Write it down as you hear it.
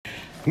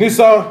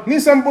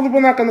Nisan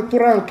bulubunaka na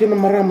turang kina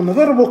marama na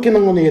darabo kina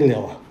ngoni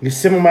elewa.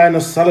 Nisema mai na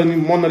sala ni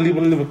mona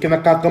liba kina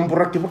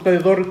kakambura ki baka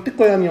dor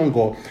tiko ya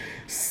nyongo.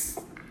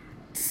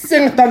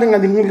 Seng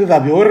talinga ni ngili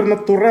dabi ora na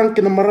turang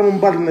kina marama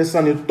mbali na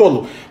sani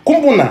tolo.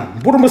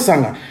 Kumbuna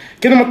burmasanga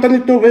kina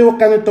matani to vewa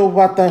kani to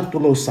vata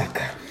tulo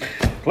saka.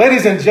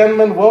 Ladies and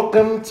gentlemen,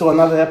 welcome to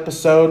another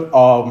episode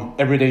of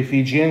Everyday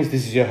Fijians.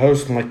 This is your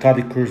host,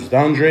 Maikadi Cruz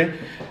Dandre,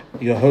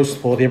 your host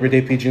for the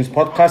Everyday Fijians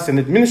podcast and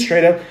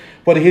administrator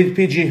for the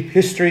PG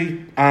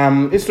History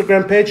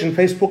Instagram page and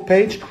Facebook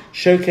page,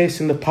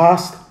 showcasing the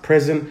past,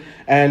 present,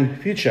 and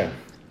future.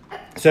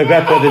 So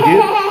without further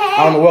ado,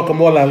 I want to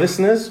welcome all our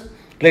listeners.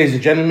 Ladies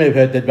and gentlemen, we've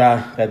heard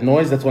that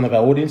noise. That's one of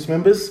our audience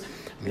members,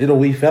 little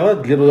wee fella,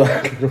 little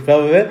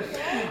fella there.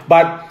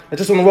 But I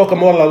just want to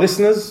welcome all our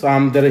listeners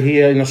that are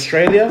here in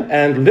Australia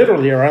and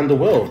literally around the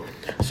world.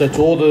 So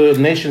to all the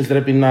nations that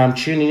have been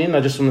tuning in, I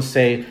just want to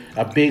say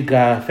a big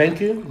thank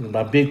you,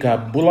 a big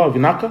bula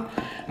vinaka,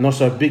 and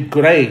also a big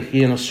g'day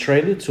here in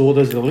Australia to all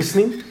those that are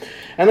listening.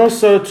 And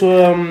also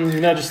to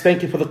just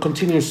thank you for the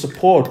continuous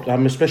support,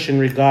 especially in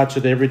regard to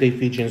the Everyday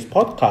Fijians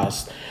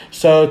podcast.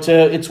 So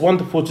it's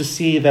wonderful to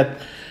see that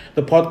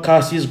the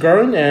podcast is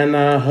growing, and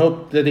I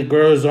hope that it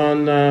grows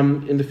on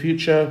in the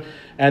future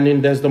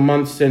and as the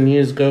months and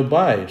years go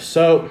by.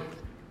 So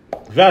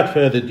without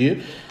further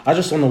ado, I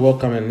just want to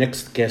welcome our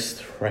next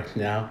guest right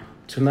now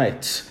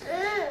tonight.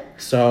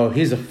 So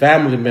he's a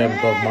family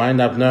member of mine.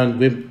 I've known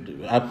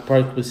I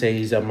probably would say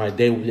he's my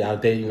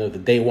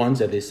the day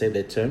ones, as they say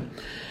that term.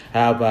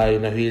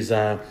 However,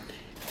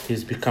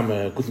 he's become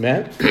a good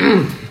man.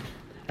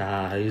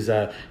 He's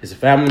a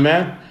family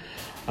man.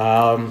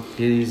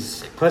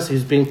 He's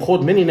been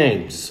called many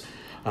names.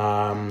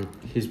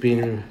 He's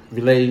been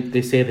relayed.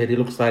 They say that he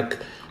looks like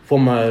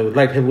former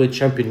light heavyweight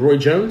champion Roy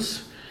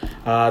Jones.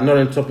 Not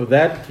on top of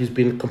that, he's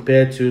been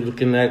compared to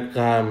looking like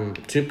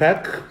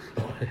Tupac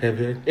or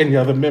any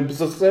other members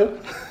or so.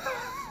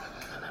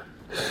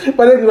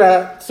 But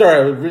anyway,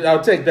 sorry,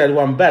 I'll take that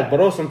one back. But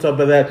also on top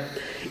of that,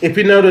 if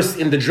you notice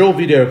in the drill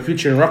video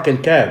featuring Rock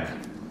and Cab,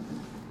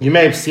 you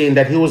may have seen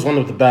that he was one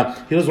of the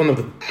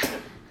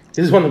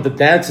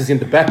dancers in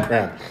the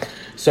background.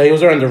 So he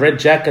was wearing the red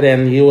jacket,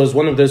 and he was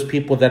one of those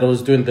people that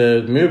was doing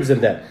the moves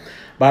and that.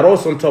 But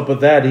also on top of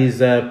that, he's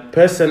the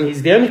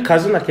only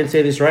cousin, I can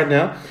say this right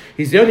now,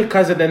 he's the only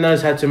cousin that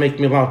knows how to make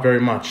me laugh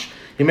very much.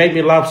 He made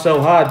me laugh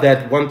so hard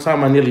that one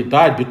time I nearly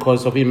died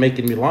because of him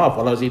making me laugh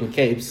while I was eating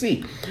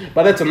KFC.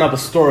 But that's another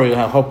story.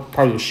 I hope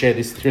probably will share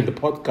this during the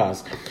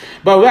podcast.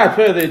 But without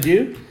further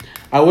ado,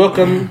 I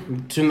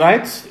welcome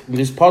tonight in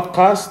this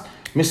podcast,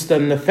 Mr.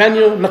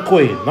 Nathaniel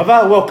Nakui.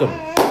 Nava, welcome.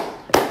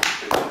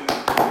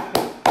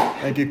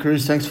 Thank you,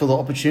 Cruz. Thanks for the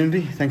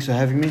opportunity. Thanks for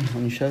having me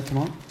on your show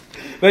tonight.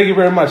 Thank you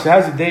very much.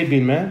 How's the day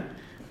been, man?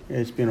 Yeah,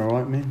 it's been all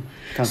right, man.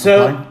 Can't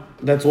complain.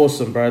 That's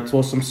awesome, bro. It's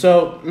awesome.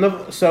 So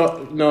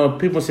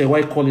people say,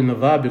 why call him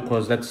Nava?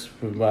 Because that's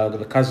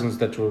the cousins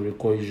that we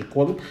usually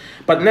call him.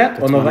 But Nat,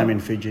 that's my name in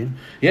Fiji.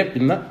 Yep.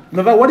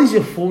 Nava, what is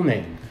your full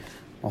name?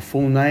 My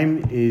full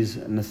name is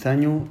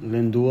Nathaniel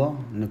Lendua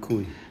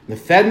Nakui.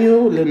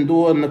 Nathaniel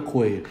Lendua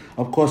Nakui.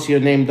 Of course, you're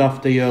named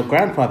after your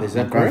grandfather, is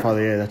that correct?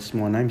 Grandfather, yeah, that's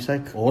my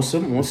namesake.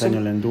 Awesome.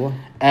 Nathaniel Lendua.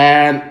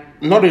 And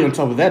not only on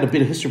top of that, a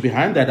bit of history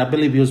behind that. I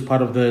believe he was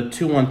part of the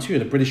 212,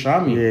 the British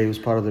Army. Yeah, he was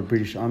part of the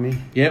British Army.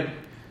 Yep.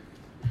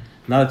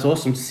 No, it's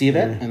awesome to see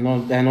that.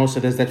 Yeah. And also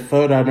there's that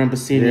photo I remember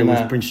seeing. Yeah,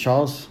 with Prince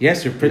Charles.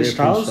 Yes, with Prince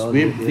Charles.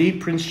 The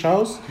Prince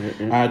Charles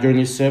during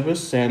his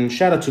service. And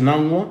shout out to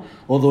Nangwa,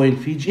 all the way in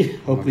Fiji.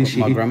 Hopefully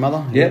my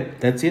grandmother. Yep,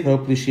 that's it.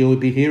 Hopefully she will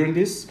be hearing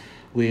this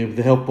with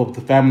the help of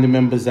the family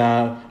members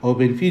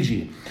over in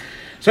Fiji.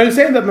 So you're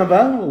saying that,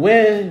 Nava,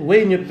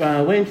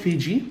 where in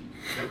Fiji?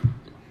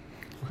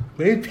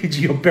 Where in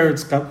Fiji your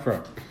parents come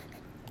from?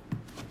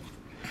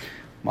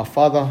 My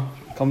father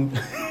come.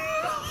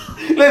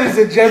 Ladies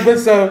and gentlemen,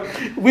 so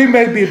we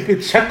may be a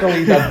bit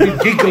chuckling, a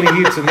bit giggly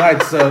here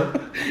tonight. So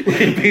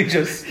he's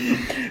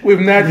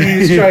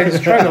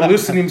trying to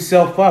loosen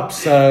himself up.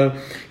 So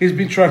he's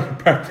been trying to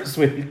practice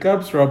where he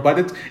comes from.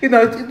 But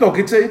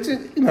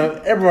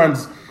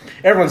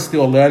everyone's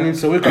still learning.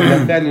 So we've got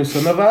Nathaniel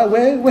Sonova.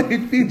 Where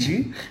in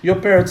Fiji your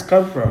parents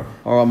come from?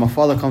 All right, my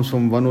father comes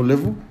from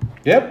Vanuatu.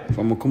 Yep.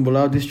 From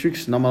Mukumbulau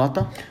districts,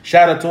 Namalata.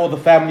 Shout out to all the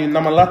family in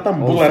Namalata.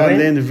 All the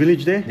family in the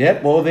village there.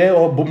 Yep, all there.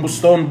 All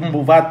Bumbustone,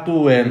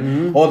 Bumbuvatu,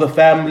 and all the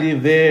family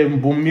there,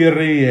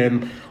 Bumbiri,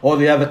 and all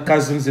the other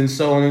cousins and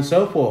so on and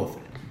so forth.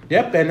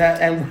 Yep,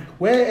 and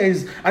where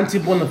is Auntie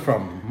Bona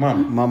from,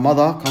 Mom? My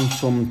mother comes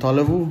from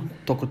Talevu,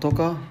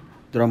 Tokotoka,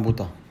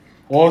 Drambuta.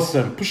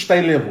 Awesome. Push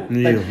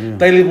Tailevu.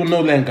 Tailevu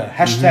no longer.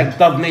 #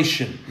 Dove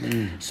Nation.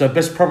 So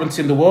best province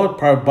in the world,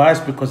 proud bias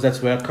because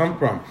that's where I come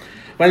from.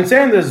 But in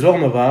saying this,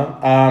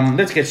 Nava,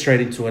 let's get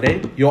straight into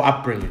it, Your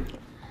upbringing.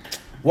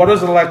 What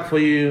was it like for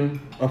you,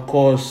 of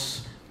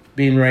course,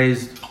 being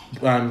raised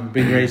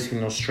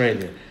in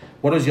Australia?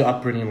 What was your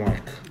upbringing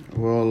like?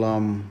 Well,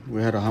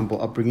 we had a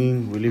humble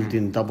upbringing. We lived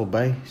in Double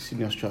Bay,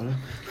 Sydney, Australia.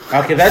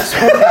 Okay, that's...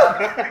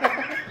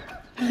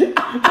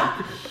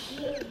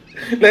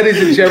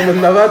 Ladies and gentlemen,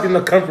 Nava did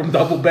not come from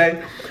Double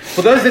Bay.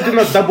 For those that do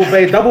not Double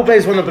Bay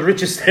is one of the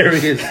richest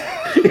areas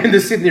in the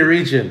Sydney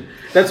region.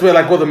 That's where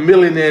like all the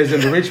millionaires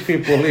and the rich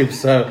people live.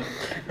 So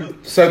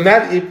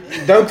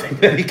don't think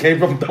that he came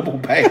from Double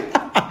Bay.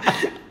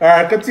 All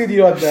right,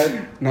 continue on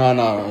that. No,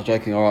 I was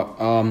joking. All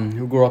right.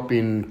 He grew up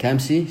in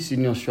Campsie,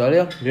 Sydney,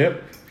 Australia.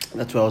 Yep.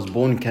 That's where I was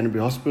born in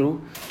Canterbury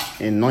Hospital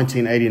in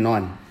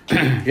 1989.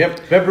 Yep,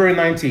 February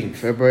 19th.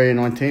 February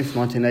 19th,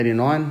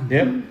 1989.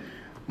 Yep.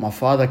 My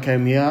father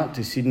came here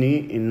to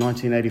Sydney in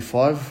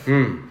 1985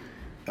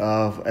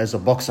 as a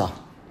boxer.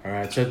 All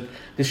right, so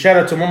the shout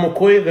out to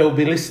Momokui. They will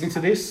be listening to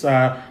this.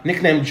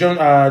 Nickname Joe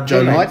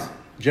Knight.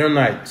 Joe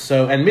Knight.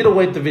 So, and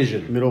middleweight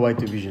division. Middleweight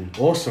division.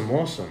 Awesome.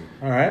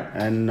 All right.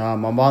 And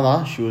my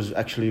mother, she was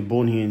actually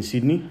born here in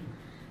Sydney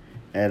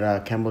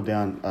at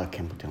Camberdown,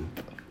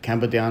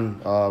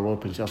 Royal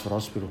Prince Alfred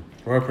Hospital.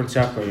 Royal Prince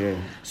Alfred. Yeah.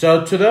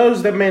 So, to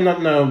those that may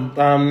not know,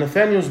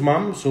 Nathaniel's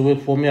mum, so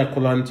for me, I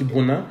call her Auntie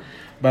Buna,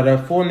 but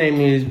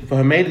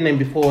her maiden name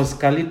before was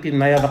Kaliti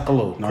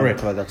Nayadakalo.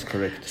 Correct. That's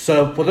correct.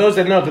 So, for those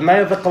that know, the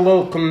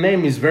Nayadakalo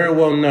name is very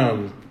well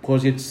known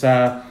because it's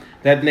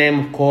that name,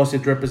 of course,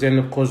 it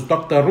represents, of course,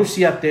 Dr.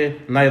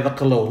 Rusiate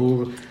Nayadakalo,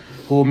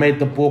 who made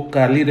the book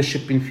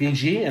Leadership in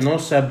Fiji, and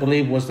also, I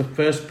believe, was the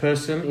first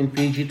person in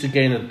Fiji to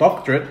gain a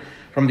doctorate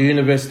from the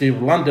University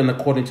of London,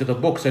 according to the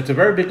book. So it's a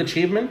very big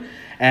achievement,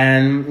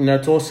 and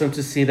it's awesome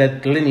to see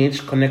that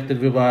lineage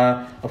connected with,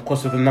 of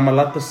course, with the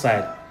Namalata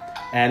side.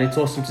 And it's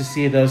awesome to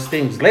see those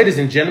things. Ladies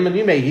and gentlemen,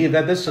 you may hear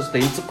that. That's just the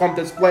intercom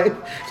that's playing.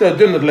 So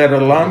do not let it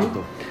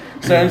alarm.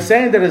 So in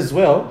saying that as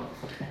well,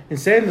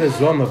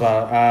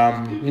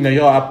 Nava,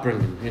 your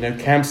upbringing,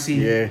 Campsie,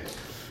 Yeah.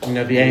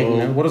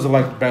 what is it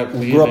like about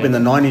you? Grew up in the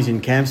 90s in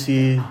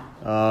Campsie.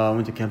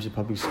 Went to Campsie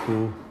Public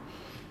School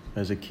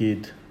as a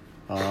kid.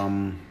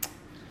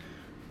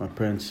 My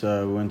parents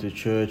we went to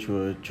church. We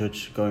were a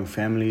church-going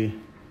family.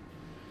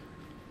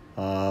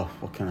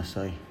 What can I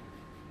say?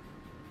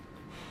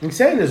 In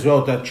saying as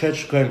well that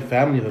church-going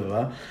family,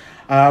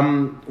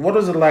 what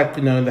was it like,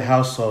 in the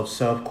household?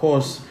 So of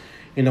course,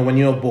 when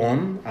you were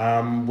born,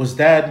 was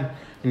dad,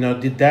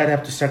 did dad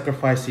have to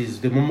sacrifice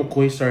did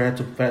Momokui had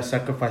to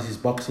sacrifice his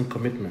boxing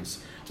commitments?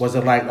 Was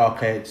it like,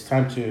 okay, it's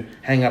time to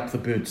hang up the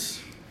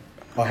boots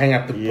or hang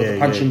up the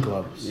punching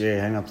gloves?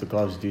 Yeah, hang up the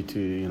gloves due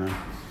to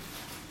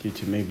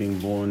me being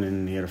born,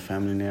 and he had a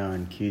family now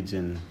and kids,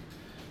 and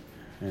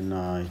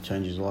he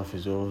changed his life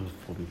as well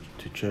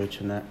to church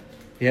and that.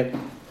 Yep.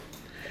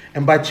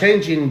 And what do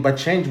you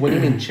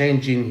mean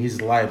changing his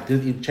life?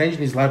 Changing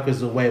his life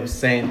is a way of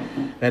saying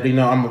that,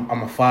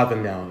 I'm a father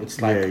now.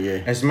 It's like,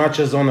 as much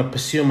as I want to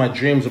pursue my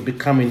dreams of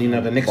becoming,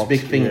 the next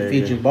big thing in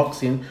Fijian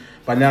boxing,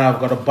 but now I've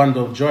got a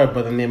bundle of joy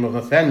by the name of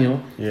Nathaniel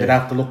that I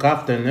have to look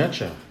after and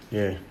nurture.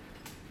 Yeah.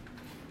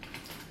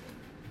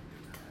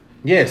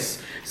 Yes.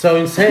 So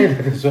in saying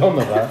that as well,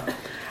 Nava,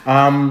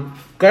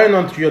 going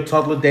on through your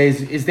toddler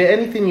days, is there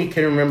anything you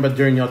can remember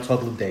during your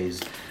toddler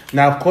days?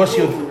 Now, of course,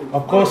 you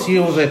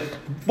were the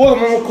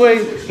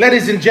Momokui.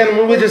 Ladies and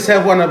gentlemen, we just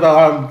have one of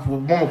our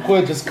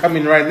Momokui just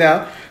coming right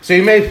now, so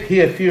you may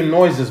hear a few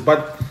noises.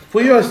 But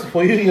for you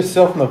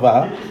yourself,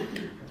 Nava,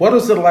 what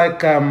was it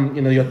like?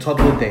 Your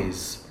toddler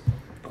days.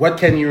 What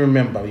can you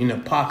remember?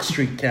 Park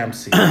Street,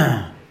 Campsie.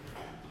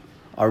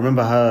 I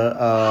remember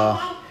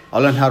I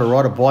learned how to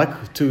ride a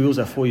bike with 2 wheels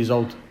at 4 years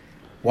old.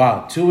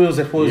 Wow, 2 wheels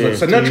at 4 years old.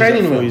 So no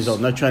training wheels. 4 years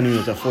old. No training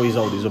wheels at 4 years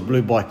old. It was a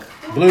blue bike.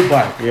 Blue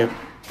bike. Yep.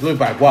 Blue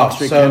bike. Wow.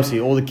 Street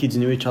Campsie. All the kids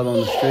knew each other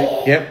on the street.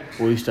 Yep.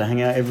 We used to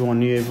hang out. Everyone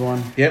knew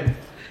everyone. Yep.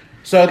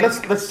 So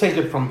let's take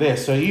it from there.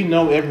 So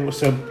everyone.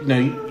 So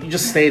you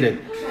just stated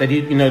that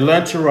you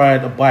learned to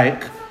ride a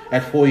bike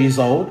at 4 years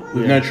old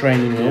with no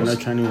training wheels. Yeah, no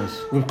training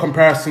wheels. With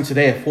comparison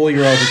today, a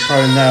 4-year-old would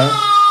probably know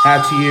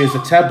how to use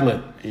a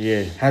tablet.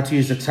 Yeah. How to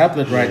use a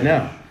tablet right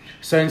now.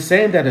 So in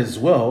saying that as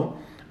well,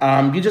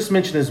 you just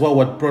mentioned as well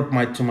what brought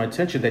to my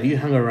attention that you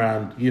hung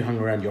around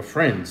your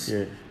friends.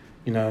 Yeah.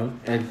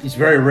 And it's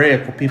very rare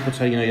for people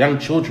to, young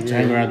children to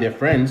hang around their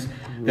friends.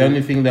 The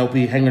only thing they'll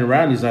be hanging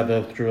around is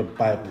either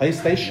by a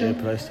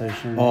PlayStation,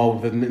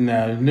 or the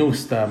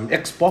newest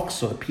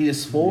Xbox or the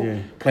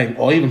PS4, playing,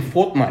 or even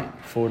Fortnite.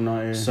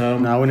 Yeah. So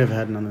no, we never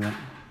had none of that.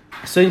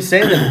 So in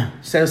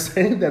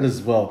saying that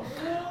as well,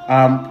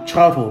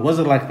 childhood, was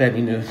it like that?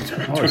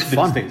 Oh, it's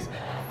fun. Days?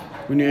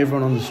 We knew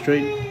everyone on the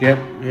street. Yep.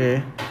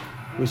 Yeah.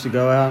 We used to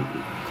go out,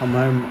 come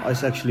home. I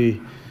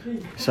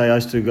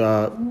used to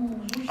go.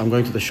 I'm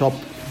going to the shop.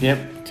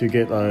 Yep. To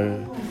get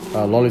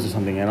lollies or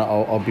something, and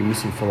I'll be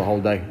missing for the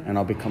whole day, and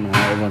I'll be coming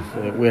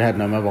home. We had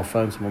no mobile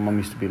phones. So my mum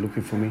used to be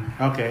looking for me.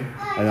 Okay.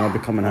 And then I'll be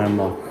coming home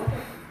like,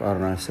 I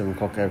don't know, 7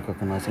 o'clock, 8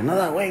 o'clock, and I say,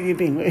 "No, where have you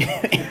been?"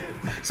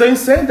 So in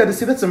saying that,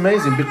 that's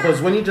amazing,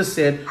 because when you just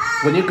said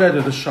when you go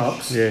to the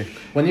shops,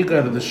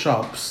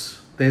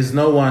 there's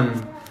no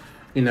one,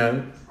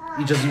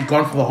 you've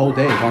gone for the whole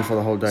day. Gone for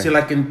the whole day. See,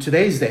 like in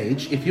today's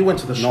age, if you went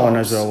to the shops, no one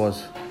knows where I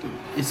was.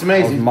 It's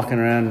amazing. I was mucking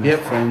around with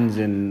friends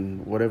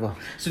and whatever.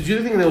 So do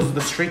you think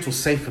the streets were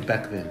safer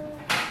back then?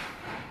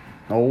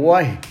 No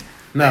way.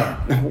 No.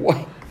 No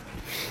way.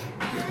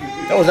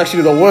 That was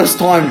actually the worst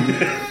time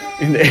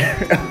in the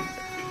area.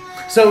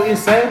 So in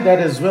saying that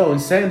as well,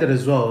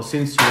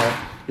 since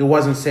it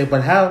wasn't safe,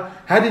 but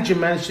how did you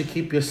manage to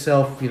keep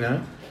yourself,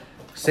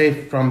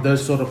 safe from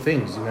those sort of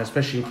things,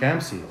 especially in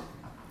Campsie?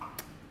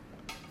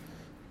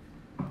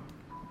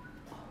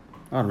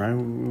 I don't know.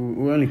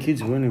 We were only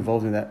kids. We weren't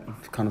involved in that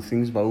kind of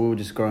things, but we were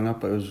just growing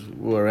up. But we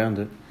were around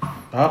it.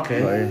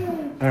 Okay. But,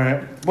 yeah. All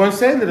right. Well, in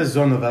saying that as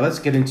well, let's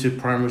get into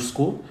primary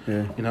school.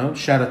 Yeah.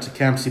 Shout out to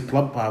Campsie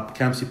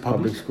Campsie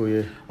Public School.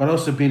 Yeah. But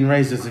also being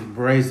raised as a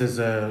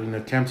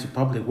Campsie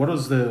Public. What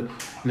was the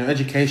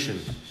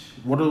education?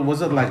 What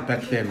was it like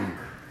back then?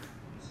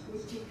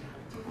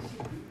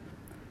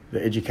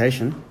 The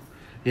education.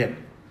 Yeah.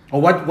 Or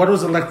what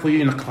was it like for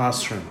you in a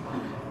classroom?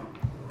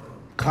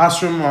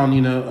 Classroom on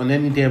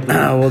any day of the week.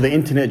 Well, the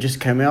internet just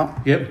came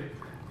out. Yep.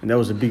 And that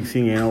was a big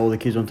thing. All the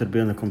kids wanted to be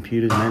on the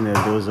computers. Man,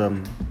 there was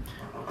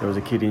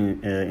a kid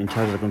in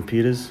charge of the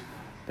computers.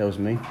 That was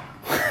me.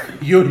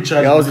 You were in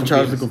charge. Yeah, I was in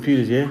charge of the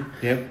computers. Yeah.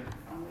 Yep.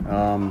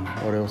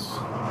 What else?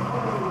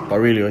 But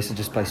really, I used to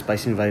just play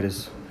Space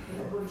Invaders.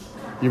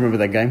 You remember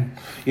that game?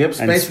 Yep. Space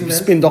and Invaders.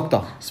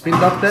 Spin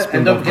Doctor.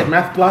 And don't forget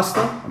Math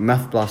Blaster.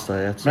 Math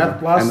Blaster. Yeah. Math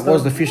Blaster. And what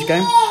was the fish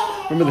game?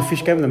 Remember the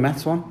fish game, the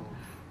maths one?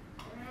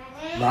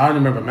 No, I don't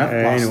remember Math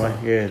Blaster. Anyway,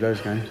 yeah,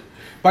 those games.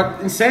 But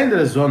in saying that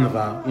as well,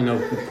 Naval,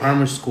 with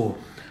primary school,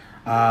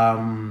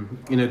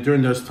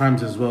 during those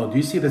times as well, do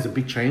you see there's a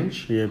big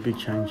change? Yeah, big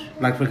change.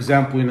 Like, for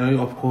example,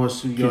 your father.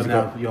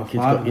 Kids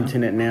got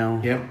internet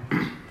now. Yep.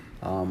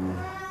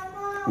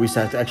 We used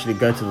to have to actually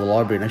go to the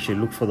library and actually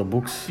look for the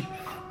books.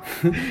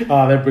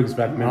 Oh, that brings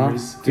back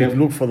memories. To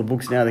look for the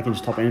books now, they can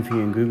just type anything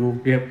in Google.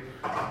 Yep.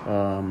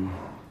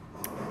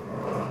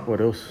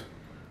 What else?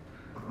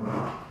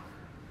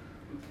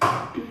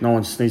 No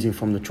one's sneezing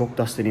from the chalk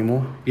dust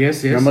anymore.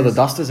 Yes. Remember the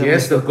dusters?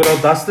 Yes, the good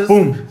old dusters.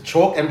 Boom.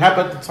 Chalk. And how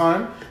about the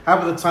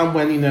time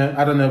when,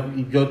 I don't know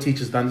if your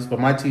teacher's done this, but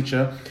my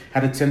teacher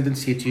had a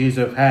tendency to use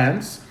her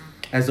hands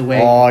as a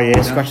way... Oh,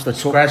 yeah, scratch the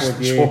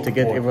chalkboard to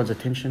get board. everyone's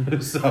attention.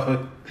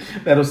 So,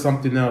 that was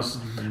something else.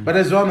 Mm-hmm. But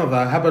as well,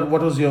 Nova, how about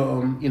what was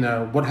your,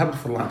 what happened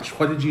for lunch?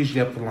 What did you usually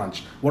have for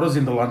lunch? What was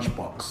in the lunch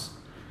box?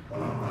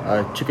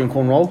 Chicken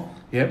corn roll.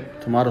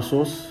 Yep. Tomato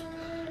sauce.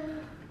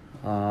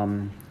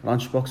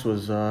 Lunchbox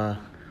was...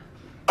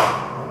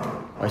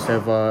 I used to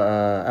have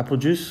apple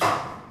juice,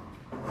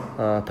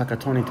 pack of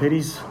Tony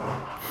Teddies.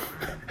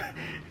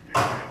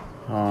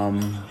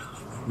 Man,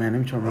 let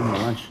me try to remember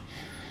my lunch.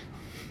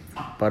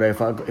 But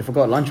if I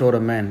got lunch order,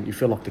 man, you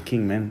feel like the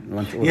king, man.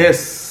 Lunch order.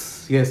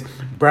 Yes.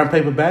 Brown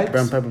paper bags?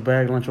 Brown paper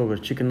bag, lunch order,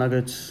 chicken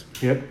nuggets.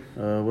 Yep.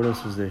 What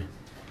else was there?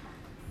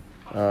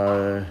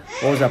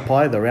 What was that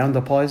pie? The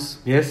rounder pies?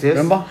 Yes.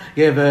 Remember?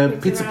 Yeah, the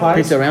pizza pies.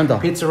 Pizza rounder.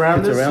 Pizza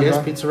rounders. Yes,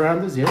 pizza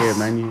rounders, yes. Yeah,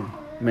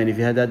 man, if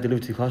you had that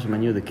delivered to the classroom,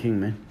 man, you're the king,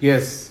 man.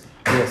 Yes,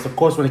 of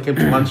course, when it came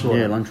to lunch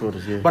orders. Yeah, lunch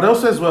orders, yeah. But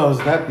also as well as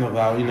that,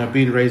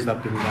 being raised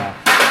up in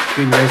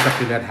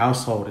that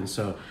household, and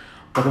so.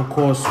 But of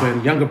course,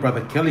 when younger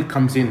brother Kelly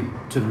comes in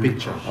to the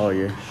picture, oh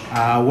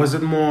yeah, was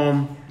it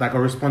more like a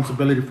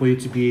responsibility for you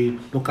to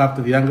look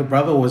after the younger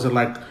brother, or was it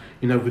like,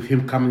 with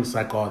him coming, it's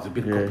like, it's a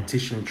bit of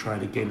competition and trying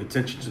to gain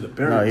attention to the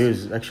parents? No, he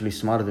was actually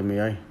smarter than me,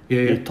 eh?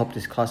 Yeah. He topped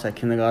his class at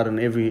kindergarten.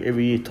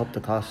 Every year topped the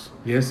class.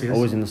 Yes.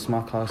 Always in the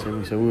smart class.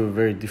 So we were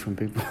very different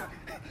people.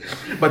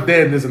 But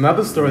then there's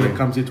another story that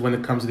comes into when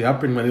it comes to the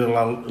upbringing, when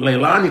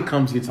Leilani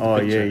comes into the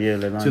picture. Yeah,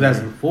 Leilani.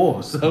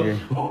 2004. So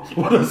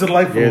what was it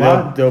like for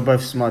Leilani? They were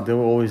both smart. They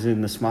were always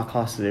in the smart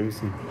classes,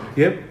 everything.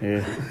 Yep.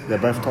 Yeah, they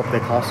both topped their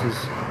classes.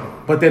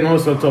 But then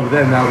also on top of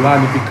that, now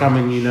Lani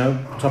becoming,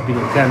 topping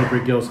in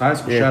Canterbury Girls High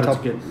School. How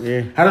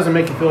does it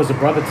make you feel as a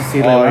brother to see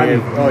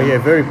Leilani? Oh yeah,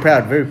 very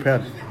proud, very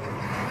proud.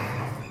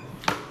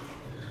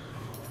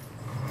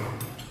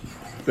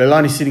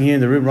 Leilani's sitting here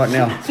in the room right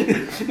now. She's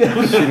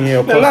sitting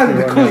here.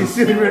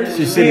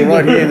 She's sitting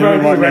right here in the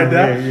room right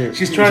now. Yeah.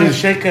 She's trying to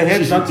shake her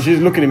head. She's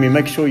looking at me.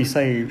 Make sure you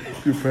say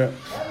you're proud.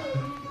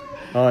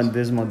 Oh, and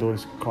there's my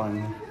daughter's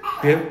crying.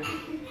 Yep.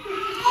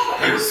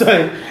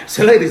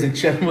 So ladies and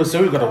gentlemen,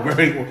 we've got a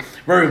very,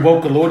 very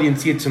vocal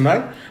audience here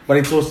tonight. But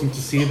it's awesome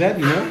to see that,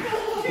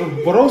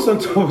 But also on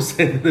top of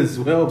saying that as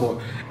well,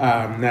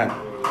 now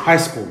high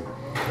school.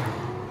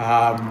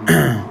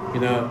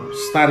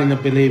 Starting, I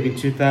believe, in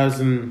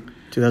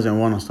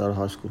 2001, I started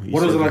high school.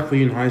 What was it like for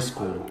you in high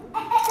school?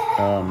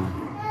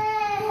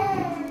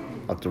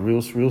 Like the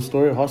real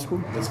story of high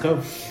school? Let's go.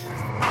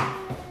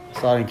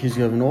 Starting in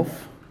Kisgova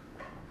North,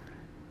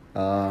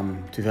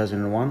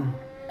 2001.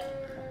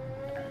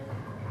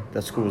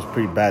 That school was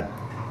pretty bad.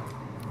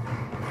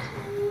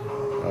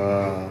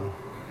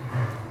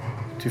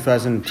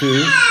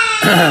 2002,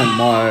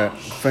 my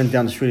friend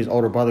down the street, his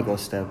older brother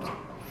got stabbed.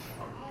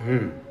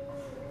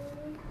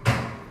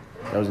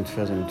 That was in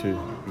 2002.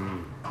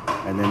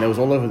 And then that was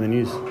all over the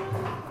news.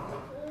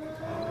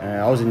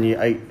 I was in year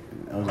 8.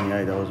 I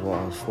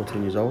was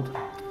 14 years old.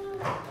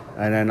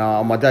 And then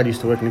my dad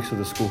used to work next to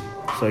the school.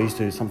 So he used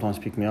to sometimes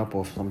pick me up,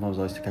 or sometimes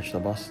I used to catch the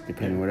bus,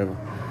 depending whatever.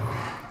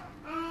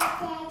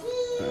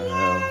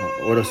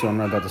 What else do I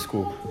know about the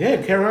school?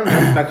 Yeah, carry on.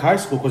 Like high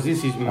school, because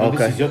this is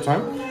your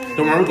time.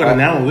 Don't worry,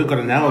 we've got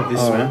an hour of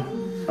this, man.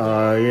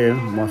 Yeah,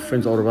 my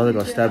friend's older brother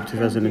got stabbed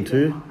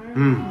 2002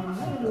 in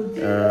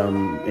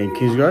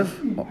Kingsgrove.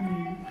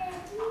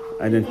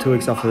 And then 2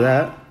 weeks after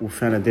that, we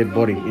found a dead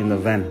body in the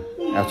van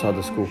outside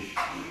the school.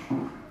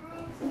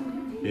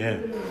 Yeah.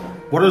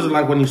 What was it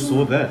like when you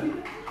saw that?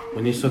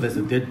 When you saw there's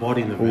a dead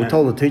body in the van? We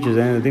told the teachers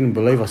and they didn't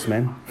believe us,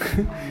 man.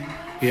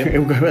 Yeah.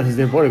 We go about this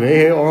dead body, go,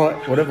 yeah, all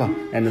right, whatever.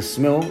 And the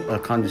smell, I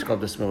can't describe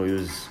the smell. It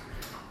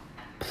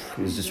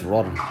was just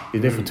rotten. He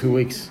was there for 2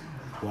 weeks.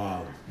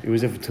 Wow. He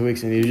was there for 2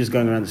 weeks and he was just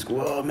going around the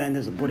school. Oh man,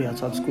 there's a body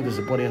outside the school. There's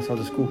a body outside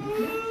the school.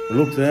 We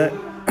looked at it.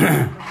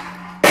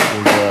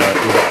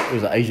 It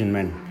was an Asian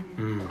man.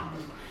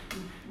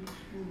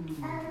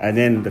 And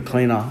then the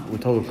cleaner, we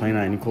told the cleaner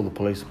and he called the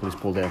police. The police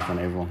pulled out in front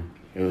of everyone.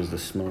 The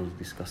smell was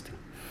disgusting.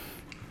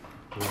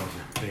 Well,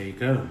 there you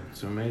go.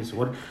 It's amazing.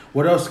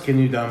 What else can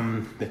you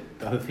the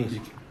other things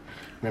you can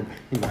remember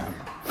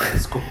at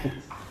school?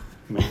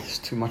 Man, it's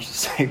too much to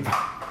say, bro.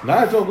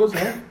 No, it's all good,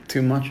 man.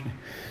 Too much.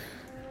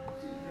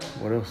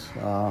 What else?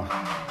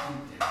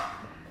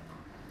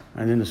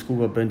 And then the school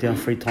got burnt down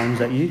 3 times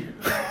that year.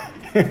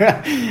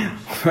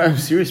 I'm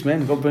serious,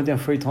 man. It got burnt down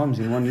 3 times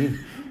in 1 year.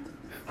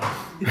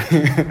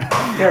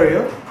 Carry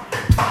on.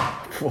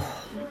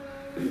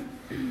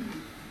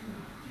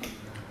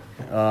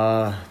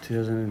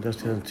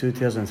 2002,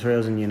 2003, I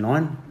was in year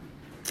 9.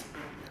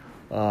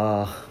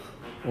 All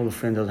the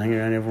friends I was hanging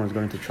around, everyone was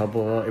going into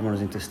trouble. Everyone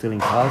was into stealing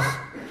cars.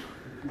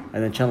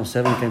 And then Channel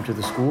 7 came to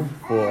the school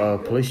for a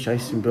police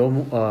chase in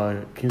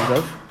Belmore,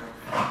 Kingsgrove.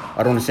 I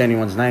don't want to say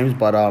anyone's names,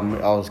 but I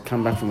was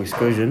coming back from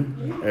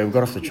excursion. We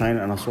got off the train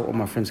and I saw all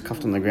my friends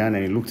cuffed on the ground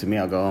and he looked at me.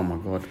 I go, oh my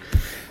God.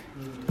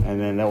 And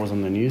then that was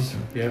on the news.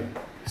 Yeah.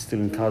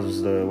 Stealing cars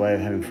was the way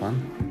of having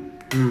fun.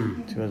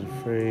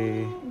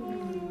 2003...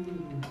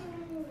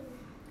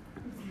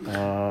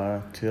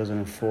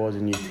 2004 I was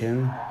in year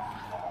 10.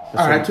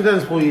 Alright,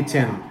 2004 year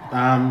 10.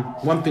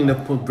 One thing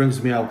that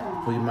brings me out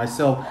for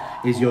myself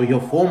is your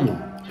formal.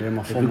 Yeah,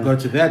 my if formal. we go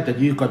to that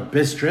you got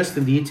best dressed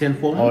in the year 10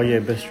 formal. Oh yeah,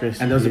 best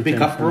dressed. And there was a year big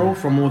 10 uproar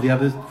from all the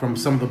others, from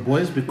some of the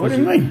boys because What do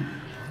you mean?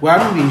 Well, I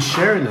remember you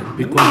sharing it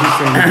because you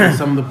saying that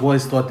some of the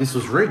boys thought this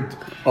was rigged.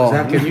 Oh. So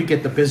how can you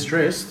get the best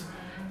dressed?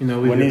 You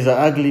know, When he's an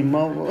ugly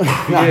mother.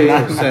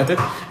 yeah. So,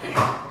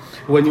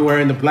 when you're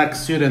wearing the black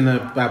suit and the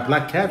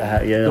black cap,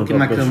 yeah, looking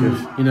I've like got best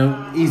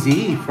dressed.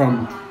 Easy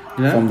from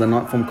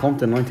From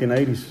Compton,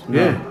 1980s.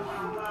 Yeah.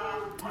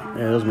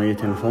 Yeah, that was my year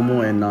 10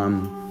 formal, and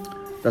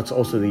that's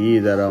also the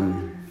year that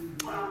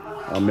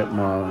I met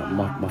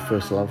my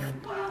first love.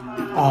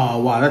 Oh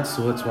wow, that's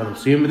what I'm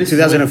seeing. This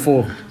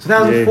 2004.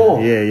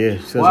 2004. Yeah,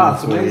 2004. Wow,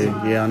 it's amazing.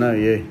 Yeah, I know.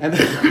 Yeah.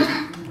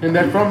 And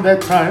then from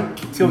that time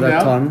till That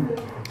now, time,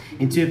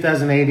 in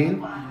 2018.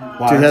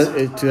 Wow,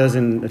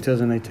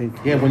 2018.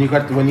 yeah, when you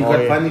got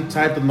yeah. finally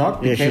tied the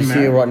knot, Yeah, became she's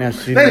married. here right now.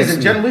 Ladies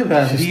and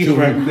gentlemen, She's he's still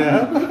right here.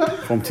 now.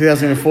 From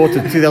 2004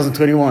 to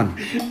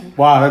 2021.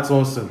 Wow, that's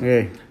awesome.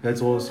 Yeah.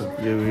 That's awesome.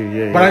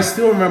 Yeah. But I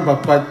still remember.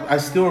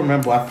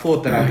 I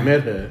thought that I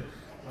met her.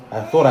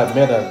 I thought I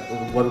met her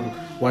when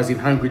was in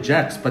Hungry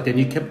Jack's, but then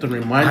you kept on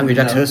reminding Hungry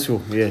me. Jack's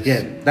Herschel, yes.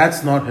 Yeah,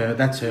 that's not her.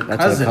 That's her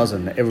That's cousin. her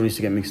cousin. Everyone used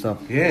to get mixed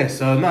up. Yeah,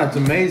 so no, it's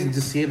amazing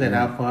to see that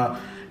how far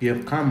you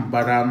have come.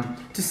 But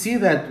to see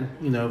that,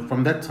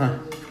 from that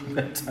time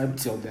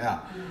till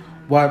now,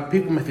 well,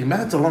 people may think, man,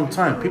 that's a long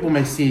time. People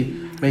may say,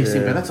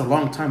 but that's a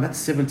long time. That's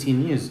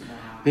 17 years.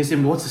 They say,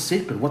 what's the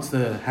secret?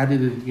 How do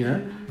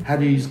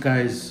you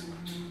guys,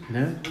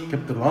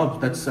 kept the love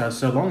that's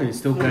so long and it's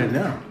still going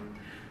now?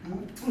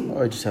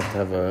 I just have to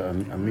have a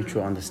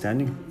mutual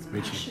understanding.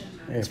 Yeah,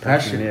 It's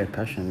passion. Yeah,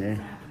 passion.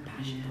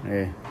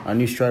 Yeah. I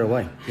knew straight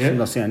away. Yeah?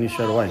 I knew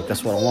straight away.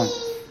 That's what I want.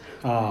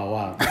 Oh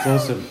wow, that's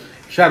awesome!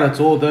 Shout out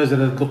to all those that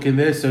are looking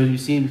there. So you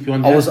see, if you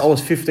want, I was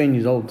 15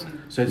 years old.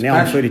 So it's now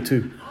passion. I'm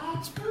 32.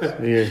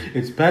 Yeah.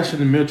 It's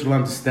passion and mutual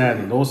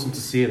understanding. Awesome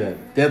to see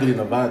that. Deadly,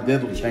 Naval,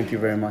 deadly. Thank you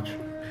very much.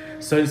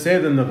 So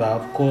instead of Naval,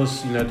 of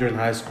course, during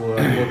high school,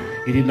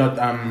 you did not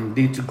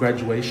lead to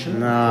graduation.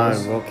 No, I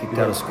got kicked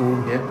out of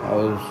school. Yeah.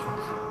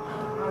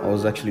 I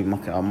was actually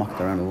mucked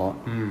around a lot.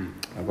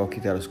 I got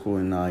kicked out of school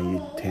in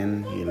year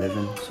 10, year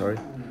 11, sorry.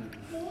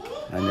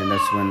 And then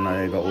that's when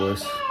I got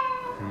worse.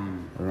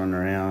 I run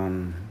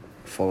around,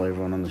 follow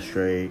everyone on the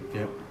street.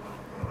 Yep.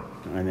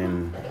 And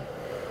then,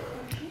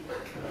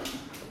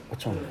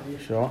 what's wrong?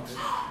 Sure.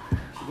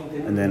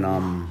 And then, I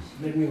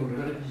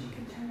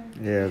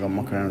got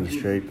mucked around on the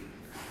street.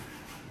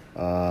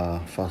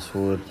 Fast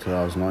forward to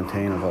I was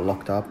 19, I got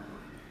locked up,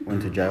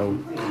 went to jail.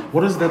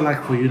 What is that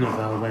like for you,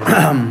 Naval?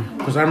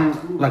 Because I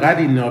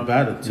didn't know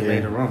about it till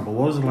later on. But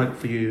what was it like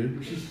for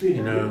you?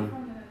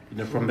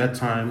 From that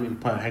time,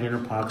 hanging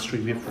in Park Street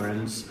with your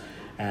friends,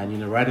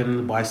 and riding on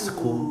the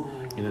bicycle.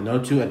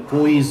 At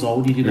 4 years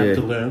old, you didn't have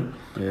to learn.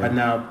 Yeah. But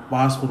now,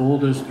 fast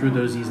forward through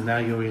those years, now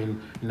you're in,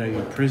 you're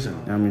in prison.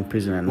 I'm in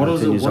prison at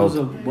 19 years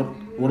old.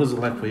 What is it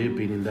like for you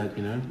being in that,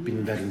 being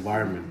in that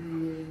environment?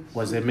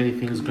 Was there many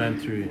things going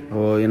through?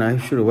 Well, he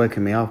should have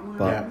woken me up,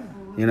 but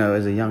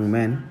as a young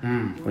man,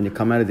 when you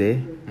come out of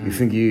there, you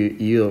think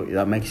you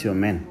that makes you a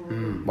man,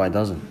 but it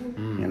doesn't.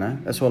 You know,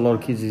 that's why a lot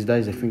of kids these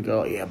days, they think,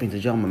 oh yeah, I've been to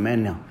jail, I'm a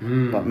man now.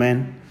 But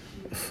man,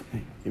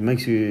 it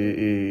makes you,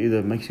 it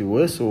either makes you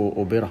worse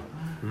or better.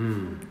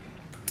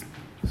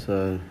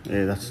 So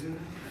yeah, that's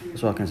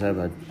what I can say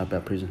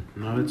about prison.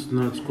 No, it's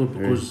good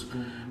because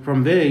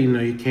from there, you know,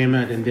 you came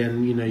out and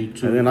then, you know, you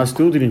took... And then I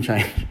still didn't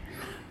change.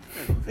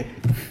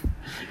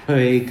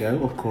 There you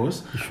go, of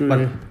course. Sure, but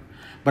yeah.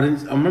 but I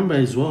remember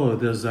as well,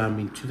 there's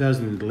in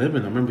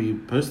 2011, I remember you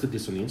posted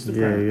this on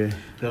Instagram. Yeah.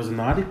 There was an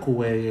article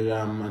where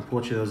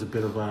unfortunately there was a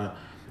bit of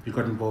you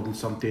got involved in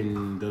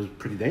something that was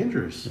pretty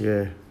dangerous.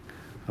 Yeah,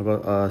 I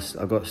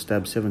got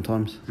stabbed 7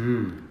 times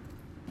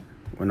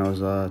when I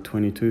was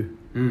 22.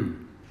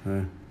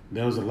 Yeah.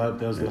 There was a lot.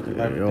 There was a lot.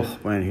 Oh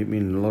man, hit me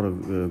in a lot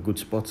of good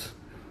spots,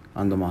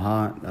 under my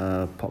heart,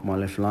 popped my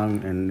left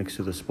lung, and next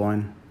to the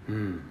spine,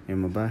 in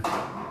my back.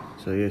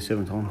 So yeah,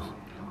 7 times.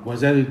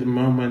 Was that at the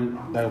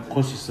moment that, of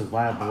course, you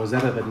survived? But was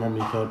that at that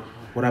moment you thought,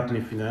 what happened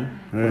if, you know,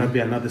 would that be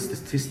another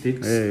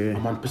statistics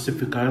among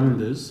Pacific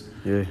Islanders,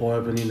 or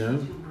even, you know,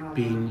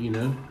 being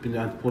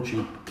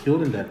unfortunately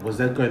killed in that? Was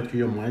that going through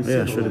your mindset?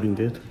 Yeah, I should have been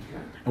dead.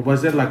 And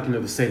was that like, you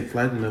know, the same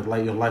flight, you know,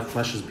 like your life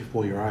flashes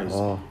before your eyes?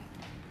 Oh.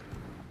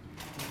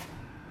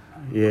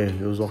 Yeah,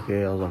 it was like,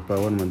 I was like,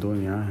 bro, what am I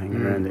doing, you know,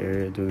 hanging around the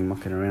area,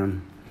 mucking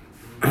around.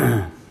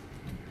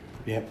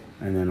 Yep.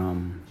 And then,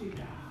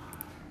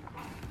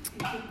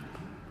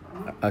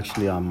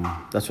 actually,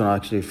 that's when I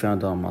actually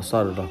found, I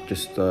started, like,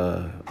 just,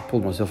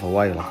 pulled myself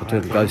away, like, I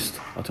turned ghost.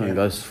 I turned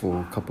ghost for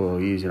a couple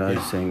of years, you know,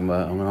 just saying,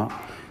 I'm gonna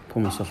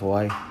pull myself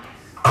away.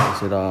 I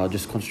said, I'll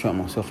just concentrate on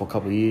myself for a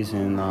couple of years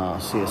and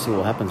see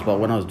what happens. But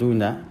when I was doing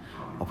that,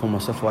 I pulled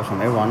myself away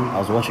from everyone. I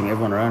was watching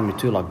everyone around me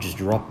too, like, just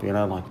drop, you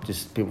know, like,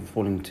 just people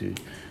falling to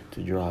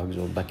drugs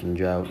or back in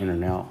jail, in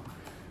and out.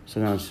 So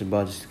then I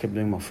just kept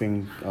doing my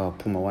thing,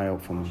 pull my way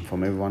out from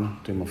everyone,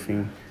 doing my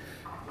thing.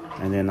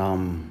 And then,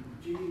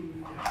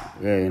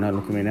 yeah, you know,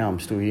 look at me now, I'm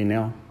still here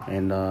now.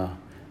 And now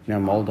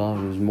I'm older,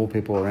 there's more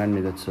people around me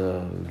that's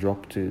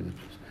dropped to,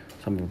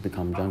 some people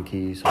become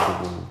junkies, some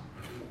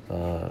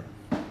people,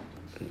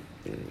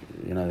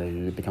 you know,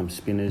 they become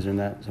spinners and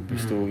that. Some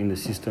people still in the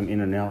system,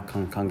 in and out,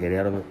 can't get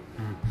out of it.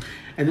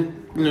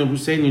 And, you know, we're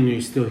saying, you know,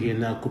 you're still here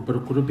now,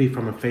 but could it be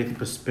from a faith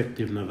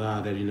perspective,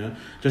 Navar, that, you know,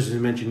 just as you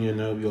mentioned, you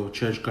know, your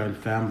church-going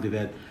family,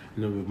 that,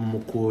 you know, with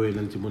Momoko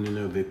and Antimon, you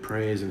know, their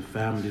prayers and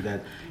family,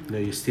 that, you know,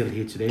 you're still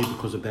here today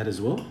because of that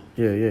as well?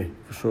 Yeah,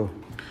 for sure.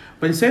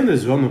 But in saying that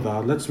as well,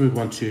 Navar, let's move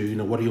on to, you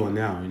know, what you are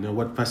now. You know,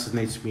 what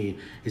fascinates me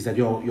is that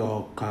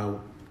you're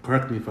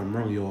correct me if I'm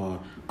wrong, you're a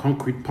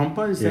concrete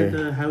pumper, is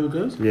that how it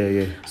goes?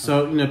 Yeah.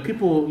 So, you know,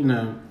 people, you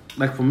know,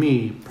 like for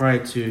me, prior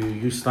to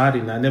you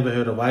starting, I never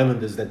heard of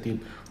islanders that did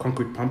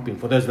concrete pumping.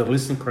 For those that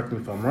listen, correct me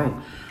if I'm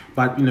wrong.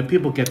 But, you know,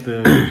 people get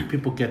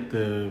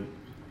the,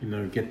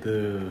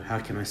 how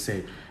can I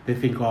say, they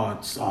think,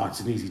 it's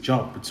an easy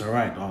job, it's all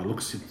right. Oh,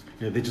 looks, you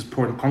know, they're just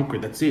pouring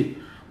concrete, that's it.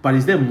 But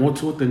is there more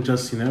to it than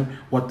just, you know,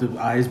 what the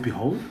eyes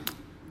behold?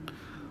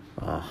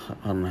 I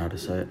don't know how to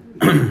say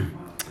it.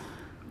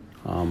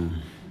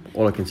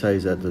 All I can say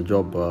is that the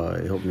job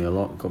it helped me a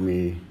lot. Got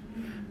me.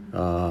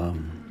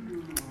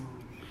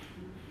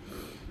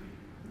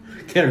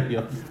 Carry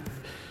on.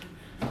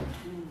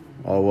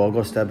 Oh well, I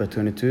got stabbed at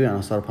 22 and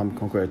I started pumping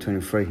concrete at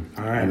 23.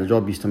 All right. And the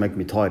job used to make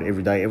me tired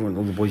every day. All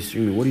the boys used to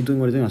me, "What are you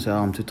doing? I said,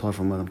 I'm too tired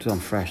from work. I'm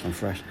fresh.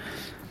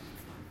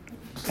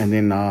 And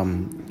then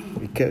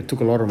it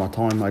took a lot of my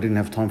time. I didn't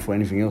have time for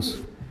anything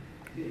else.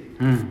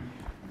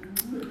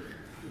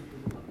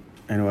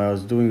 Anyway, I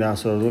was doing that,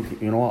 so look,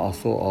 you know what, I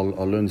thought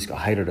I'll learn this. I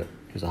hated it.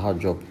 It was a hard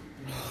job.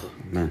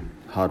 Man,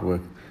 hard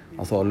work.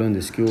 I thought I'll learn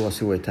the skill, I'll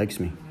see where it takes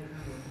me.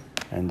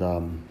 And,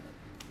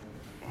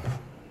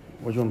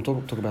 what do you want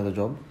to talk about the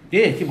job?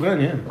 Yeah, keep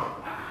going, yeah.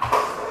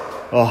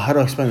 Oh, how do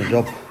I explain the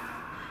job?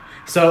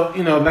 So,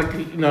 you know, like,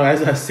 you know,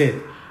 as I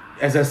said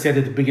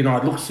at the beginning,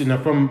 it looks, you know,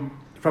 from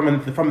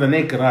the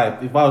naked eye,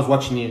 if I was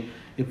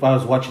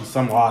watching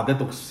someone, that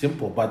looks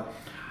simple, but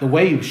the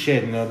way you've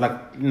shared, you know, like,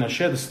 you know,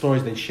 share the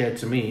stories they shared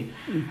to me,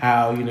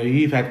 how, you know,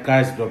 you've had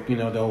guys that, you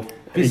know, they're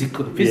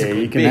physically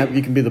you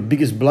can be the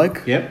biggest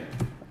bloke. Yep.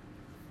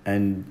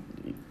 And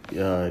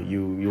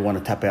you want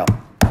to tap out.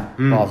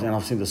 And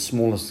I've seen the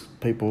smallest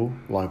people,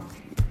 like,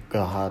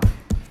 go hard.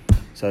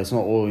 So it's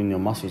not all in your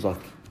muscles,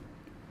 like,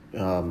 you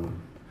know,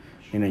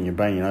 in your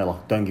brain, you know,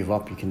 like, don't give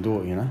up, you can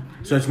do it, you know.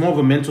 So it's more of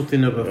a mental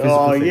thing over a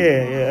physical thing.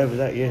 Yeah, over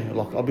that, yeah.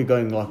 Like, I'll be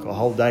going, like, a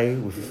whole day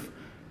with...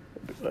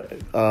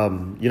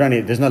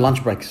 there's no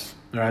lunch breaks.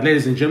 All right,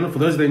 ladies and gentlemen, for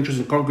those that are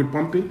interested in concrete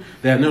pumping,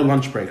 there are no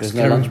lunch breaks. There's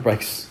no lunch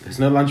breaks. There's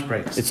no lunch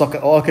breaks. It's like,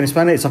 I can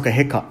explain it, it's like a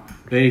haircut.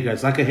 There you go,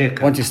 it's like a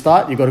haircut. Once you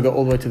start, you got to go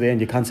all the way to the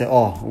end. You can't say,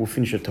 we'll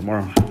finish it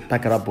tomorrow.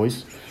 Pack it up,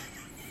 boys.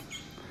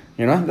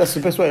 You know, that's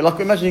the best way. Like,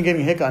 imagine you're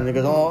getting a haircut and you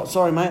go,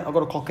 sorry, mate, I've got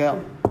to clock out.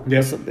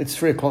 Yes. It's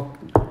 3 o'clock.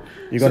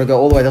 You got to go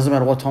all the way. It doesn't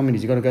matter what time it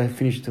is. You got to go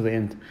finish it to the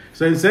end.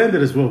 So in saying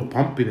that as well,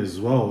 pumping as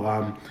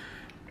well,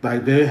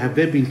 Like, have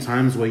there been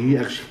times where you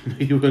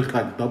actually you work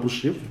like double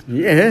shift?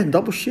 Yeah,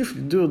 double shift.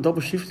 You do a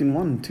double shift in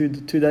one, 2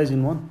 days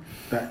in one.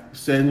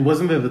 So and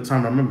wasn't there the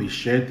time I remember you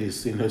shared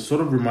this? You know, it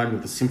sort of reminded me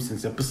of the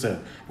Simpsons episode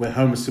where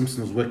Homer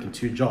Simpson was working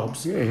 2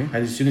 jobs. Yeah. And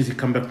as soon as he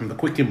come back from the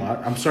Quickie Mart,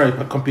 I'm sorry if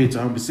I compare it to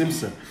Homer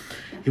Simpson.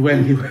 He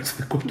went to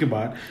the Quickie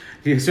Mart.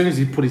 As soon as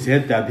he put his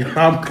head down, the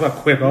alarm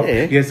clock went off.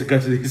 Yeah. He has to go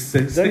to his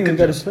second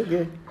That job. is,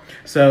 yeah.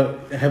 So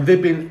have there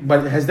been?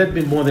 But has that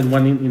been more than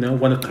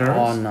one occurrence?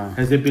 Oh, no.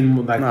 Has there been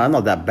more, like? No,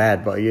 not that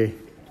bad, but yeah.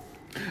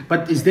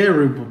 But is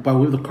there, but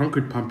with the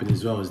concrete pumping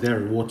as well, is there a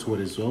reward to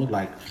it as well?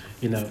 Like,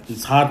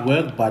 it's hard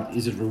work, but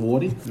is it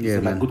rewarding? Yeah, is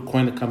it man. like good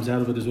coin that comes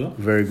out of it as well?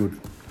 Very good.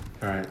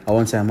 All right. I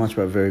won't say how much,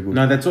 but very good.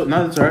 No, that's all.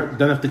 No, that's all right.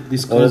 Don't have to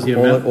disclose the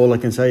amount. All I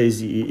can say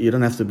is you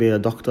don't have to be a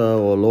doctor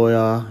or a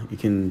lawyer. You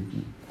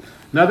can.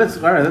 No, that's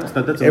all right.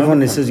 That's Everyone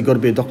that says you got to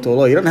be a doctor or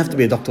lawyer. You don't have to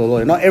be a doctor or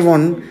lawyer. Not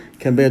everyone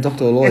can be a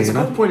doctor or lawyer. It's a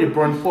good point you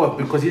brought forth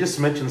because you just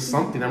mentioned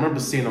something. I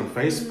remember seeing on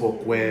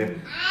Facebook where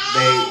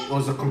there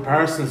was a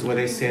comparisons where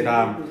they said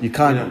You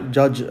can't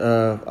judge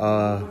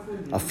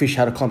a fish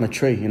how to climb a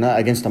tree,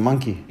 against a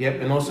monkey.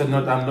 Yep, and also I'm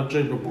not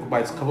judging the book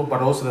by its cover,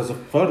 but also there's a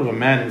photo of a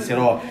man and said,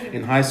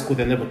 in high school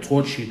they never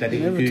taught you that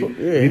if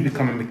you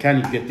become a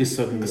mechanic, you get this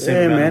the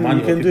same amount of money.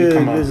 You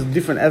can there's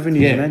different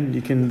avenues, man.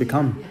 You can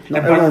become.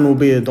 Not but- everyone will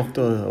be a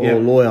doctor or a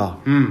lawyer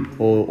Mm.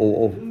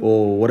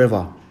 or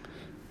whatever.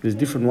 There's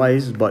different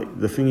ways,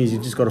 but the thing is, you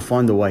just got to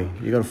find the way.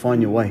 You got to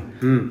find your way.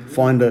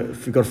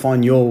 Mm. You got to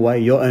find your way,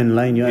 your own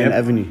lane, your own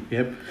avenue.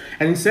 Yep.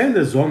 And in saying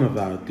the zone of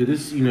that,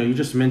 you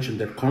just mentioned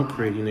that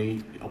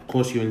concrete, of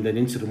course you're in that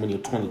incident when you're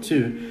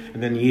 22,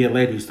 and then a year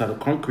later you started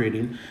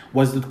concreting.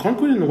 Was the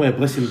concrete in a way a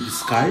blessing in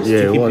disguise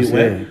Yeah, to it keep was. you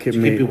away, Yeah, keep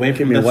you away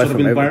from that sort of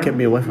environment? Kept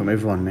me away from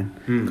everyone, man.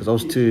 Because I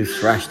was too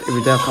thrashed.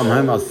 Every day I come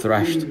home, I was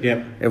thrashed.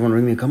 Yep. Everyone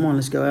ring me, come on,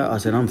 let's go out. I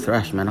said, I'm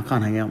thrashed, man. I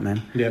can't hang out,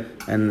 man.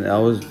 Yep. And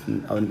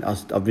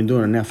I've been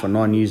doing it now for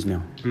 9 years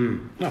now.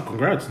 No,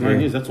 congrats. 9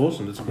 years, that's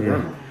awesome. That's a good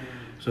run.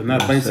 So now,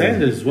 by saying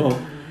this as well,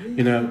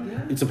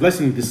 it's a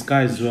blessing in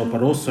disguise as well,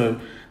 but also,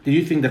 do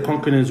you think the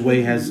Concreters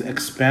Way has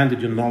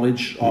expanded your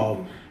knowledge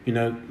of,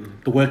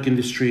 the work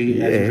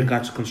industry as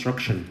regards to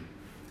construction?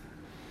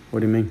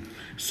 What do you mean?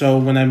 So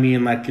when I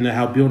mean, like,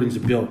 how buildings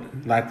are built,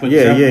 like, for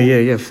example...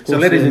 Yeah, of course. So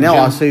ladies and now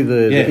I gentlemen, see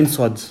the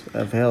insides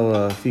of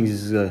how things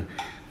is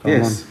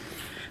going on.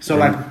 So,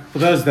 like, for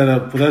those that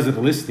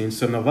are listening,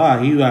 so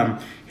Navar,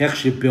 he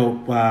actually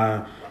built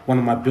one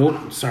of my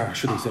buildings. Sorry, I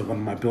shouldn't say one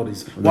of my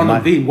buildings. One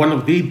of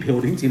the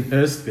buildings in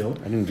Hurstville.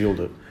 I didn't build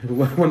it.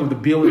 One of the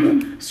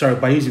buildings. Sorry,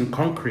 by using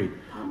concrete.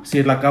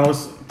 See, like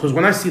because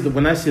when I see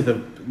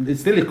the,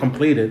 it's nearly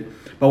completed,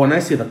 but when I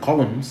see the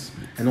columns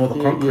and all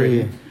the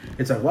concrete,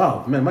 it's like,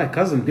 wow, man, my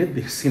cousin did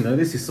this.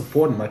 This is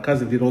supporting. My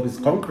cousin did all this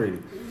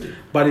concrete.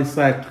 But it's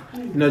like,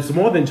 it's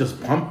more than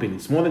just pumping.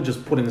 It's more than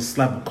just putting a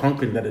slab of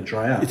concrete that it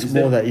dry out. It's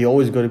more that you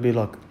always got to be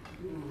like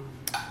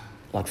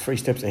 3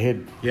 steps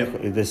ahead.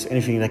 Yep. If there's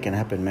anything that can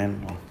happen,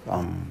 man.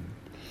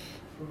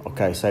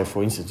 Okay, say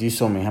for instance, you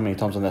saw me how many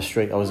times on that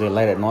street. I was there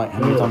late at night. How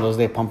many times I was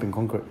there pumping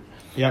concrete?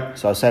 Yep.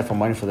 So I say if I'm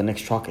waiting for the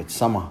next truck, it's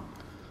summer,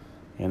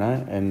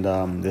 and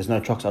there's no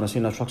trucks. I don't see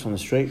no trucks on the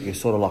street. You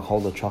sort of like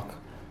hold the truck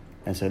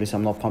and say, listen,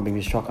 I'm not pumping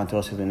this truck until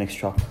I see the next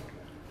truck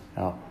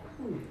out.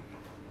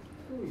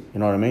 You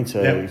know what I mean?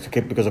 So to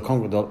keep, because the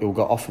concrete, it will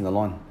go off in the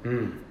line.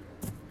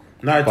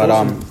 No, it's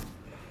awesome.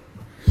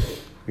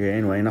 Yeah,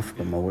 anyway, enough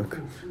about my work.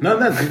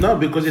 No,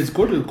 because it's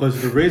good.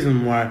 Because the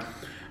reason why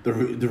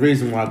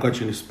I got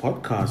you in this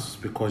podcast is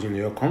because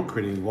your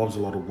concrete involves a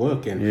lot of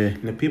work,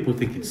 and people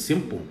think it's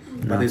simple,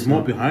 but there's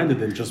more behind it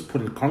than just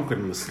putting concrete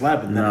on the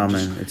slab. And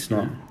man, it's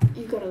not.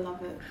 You gotta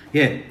love it.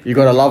 Yeah, you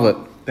gotta love it.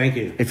 Thank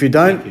you. If you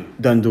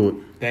don't do it.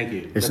 Thank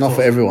you. It's not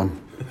for everyone.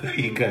 There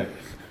you go.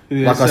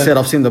 Like I said,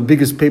 I've seen the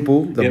biggest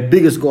people,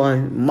 biggest guy,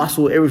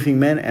 muscle, everything,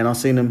 man, and I've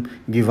seen them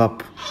give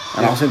up.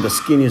 And I've seen the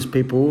skinniest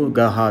people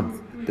go hard.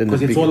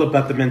 Because it's all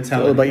about the mentality.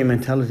 It's all about your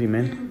mentality,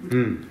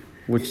 man.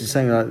 Which is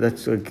saying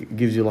that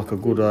gives you like a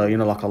good,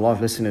 like a life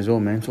lesson as well,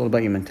 man. It's all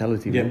about your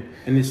mentality, man.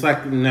 And it's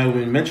like, we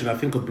mentioned, I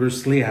think of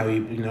Bruce Lee, how he,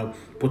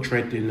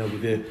 portrayed,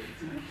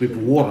 with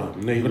water.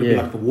 You got to be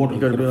like the water. You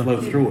got to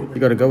flow through it.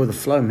 You got to go with the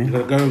flow, man. You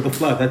got to go with the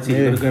flow. That's it.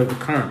 You got to go with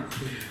the current.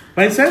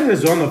 But in saying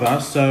there's one of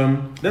us,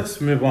 let's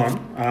move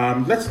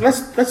on. Let's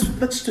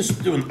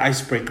just do an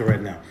icebreaker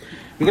right now.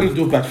 We're going to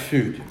do about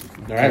food.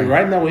 All right.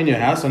 Right now we're in your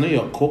house. I know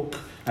you're a cook.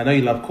 I know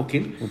you love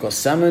cooking. We've got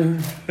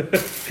salmon.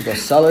 We've got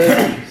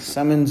salad.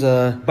 Salmon's.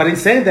 But in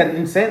saying that,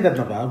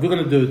 Navar, we're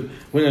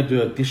gonna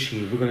do a dish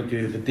here. We're gonna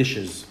do the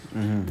dishes,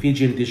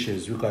 Fijian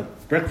dishes. We've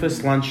got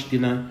breakfast, lunch,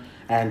 dinner,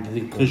 and the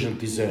inclusion of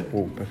dessert.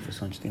 Oh,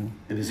 breakfast, lunch, dinner.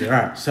 And dessert.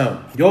 All right.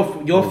 So your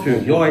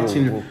food, your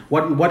itinerary.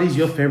 What is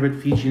your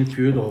favorite Fijian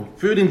food or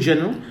food in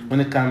general when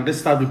it comes? Let's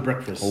start with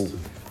breakfast.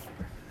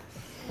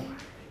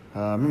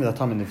 Remember that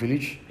time in the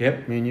village?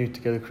 Yep. Me and you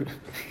together.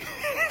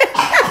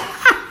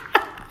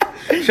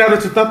 Shout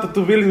out to Tata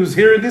Tuvili who's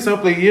hearing this.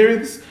 Hopefully you're hearing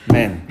this.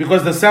 Man.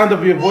 Because the sound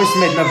of your voice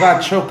made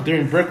Navar choke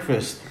during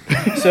breakfast.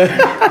 So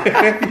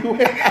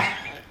anyway.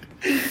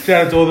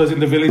 Shout out to all those in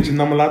the village in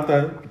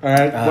Namalata.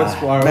 Alright, what's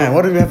for Man,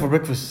 what did we have for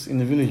breakfast in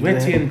the village? We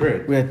had tea and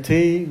bread. We had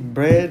tea,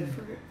 bread,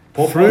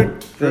 Pork fruit.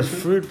 pie. There's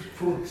fruit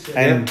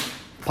and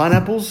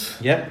pineapples.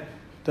 Yep.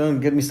 Don't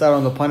get me started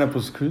on the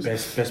pineapples, Cruz.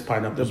 Best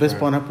pineapples. The best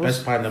bro. pineapples?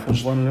 Best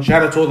pineapples. From 111.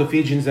 Shout out to all the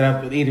Fijians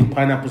that are eating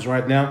pineapples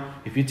right now.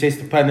 If you taste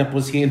the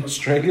pineapples here in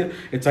Australia,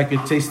 it's like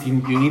you're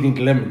eating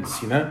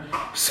lemons, you know?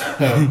 So,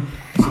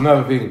 it's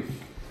another thing.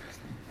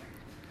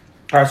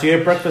 Alright, so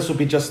your breakfast will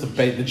be just the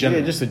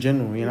general. Yeah, just the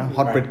general, you know.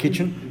 Hot bread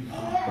kitchen.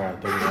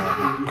 Right, the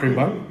cream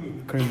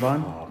bun. Cream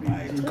bun. Oh,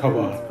 mate, come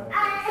on.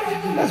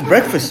 That's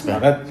breakfast, No,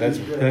 man.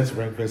 that's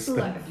breakfast.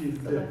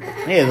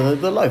 Yeah,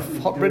 the loaf.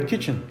 Hot bread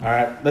kitchen.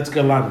 Alright, let's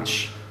go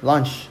lunch.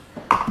 Lunch.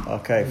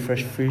 Okay,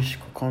 fresh fish,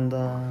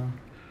 kokonda.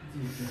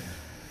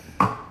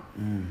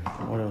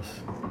 What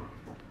else?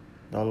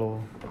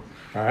 Dalo.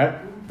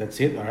 Alright, that's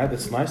it. Alright,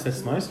 that's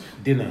nice.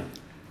 Dinner.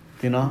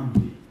 Dinner.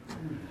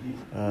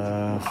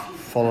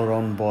 Followed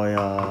on by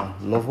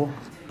Lovo.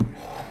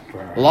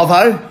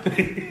 Lovo?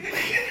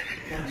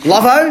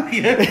 Lovo?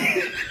 Yeah.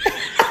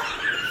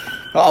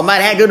 Oh,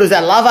 mate, how good was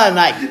that Lovo,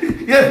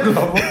 mate? Yeah,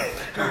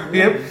 lovely.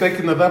 Yep,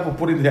 taking the apple,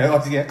 putting the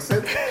Aussie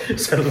accent.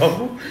 So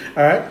lovely.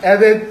 Alright, and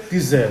then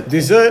dessert.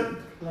 Dessert?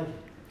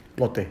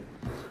 Latte.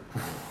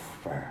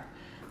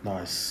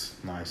 Nice.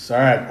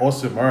 Alright,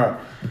 awesome. Alright.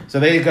 So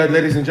there you go,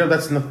 ladies and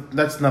gentlemen.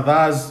 That's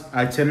Nava's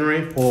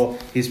itinerary for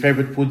his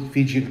favorite food,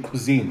 Fijian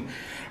cuisine.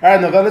 Alright,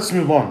 Nava, let's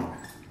move on.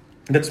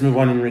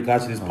 In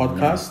regards to this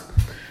podcast.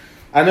 Man.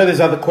 I know there's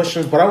other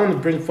questions, but I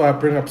want to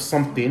bring up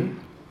something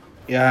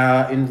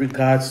in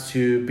regards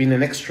to being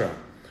an extra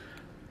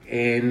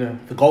in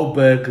the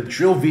Goldberg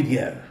drill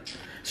video.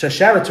 So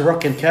shout out to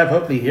Rock and Cav,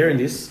 hopefully hearing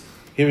this.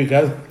 Here we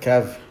go.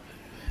 Cav.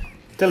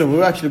 Tell you,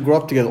 we actually grew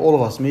up together, all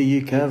of us, me,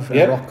 you, Cav,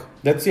 and Rock.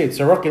 That's it.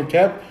 So Rock and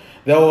Cav,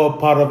 they were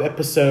part of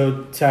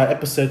episode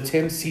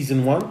 10,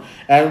 season 1.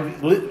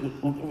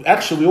 And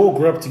actually, we all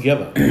grew up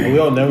together. And we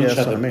all know each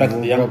other back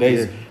in the young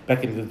days,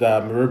 back in the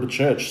Maruba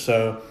church.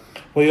 So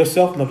for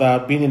yourself,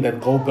 Nava, being in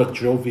that Goldberg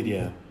drill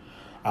video,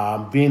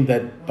 being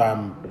that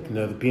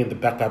being the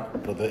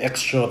backup or the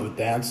extra or the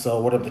dancer,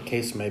 whatever the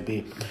case may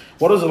be,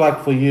 what was it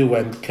like for you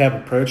when Cav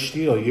approached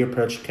you or you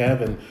approached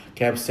Cav and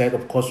Cav said,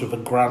 of course, with a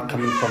grant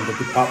coming from the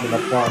Department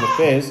of Foreign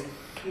Affairs,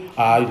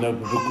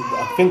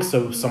 I think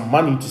so, some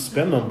money to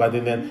spend on, but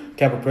then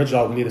Cav approached,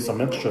 we needed some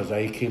extras. Are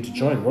you keen to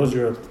join? Was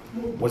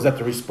that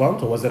the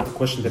response or was that the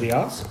question that he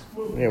asked?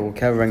 Yeah, well,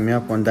 Cav rang me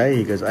up one day.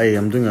 He goes, "Hey,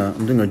 I'm doing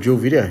a drill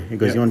video." He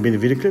goes, "You want to be in the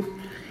video clip?"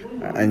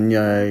 And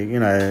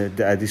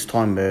at this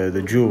time,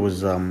 the drill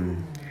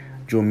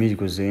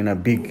music was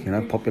big,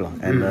 popular.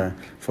 And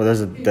for those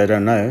that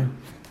don't know,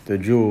 the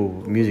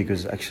drill music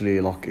is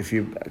actually like, if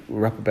you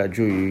rap about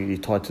drill, you're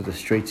tied to the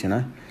streets,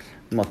 I'm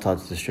not tied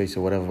to the streets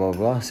or whatever, blah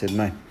blah. I said,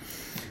 "Man,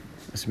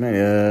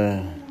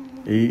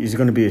 is it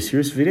going to be a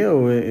serious video?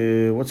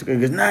 Or, what's it going?"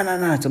 He goes,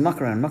 "No, it's a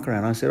muck around."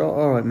 I said, "Oh,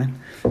 all right, man."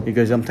 He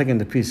goes, "I'm taking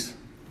the piss."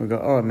 We go,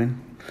 "All right, man."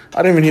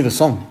 I didn't even hear the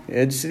song.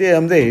 I just said, "Yeah,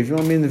 I'm there. If you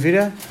want me in the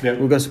video,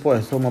 we'll go support."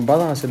 I told my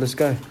brother, I said, "Let's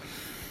go."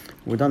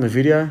 We done the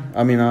video.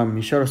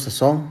 He showed us the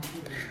song.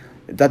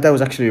 That day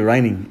was actually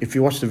raining. If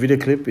you watch the video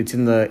clip, it's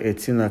in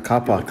the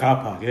car park. The car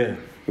park, yeah.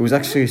 It was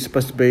actually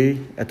supposed to be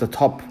at the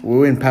top.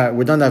 We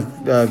done that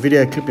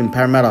video clip in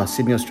Parramatta,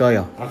 Sydney,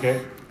 Australia. Okay.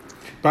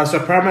 But so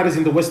Parramatta is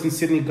in the Western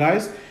Sydney,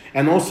 guys.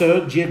 And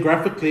also,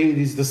 geographically, it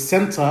is the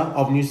centre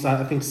of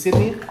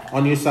Sydney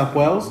or New South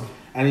Wales.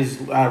 And is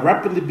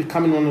rapidly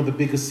becoming one of the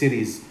biggest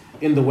cities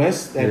in the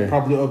West and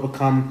probably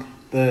overcome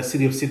the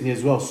city of Sydney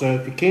as well. So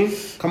if you can,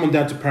 come on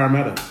down to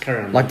Parramatta.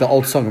 Carry on. Like the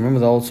old song. Remember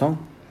the old song?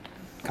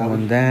 Come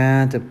on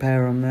down to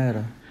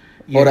Parramatta.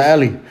 Yes. Or the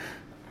alley.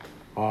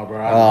 Oh, bro.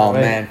 Oh,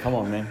 man. Come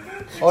on, man.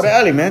 Oh, the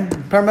alley, man.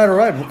 Parramatta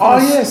Road.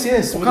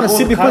 Yes. What kind of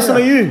Sydney person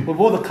are you? With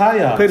all the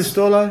kayaks. Peter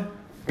Storlo.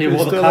 Yeah,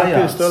 all the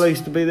kayaks. Peter Storlo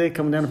used to be there,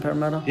 coming down to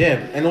Parramatta. Yeah,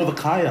 and all the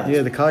kayaks.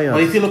 Yeah, the kayaks.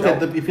 Well, if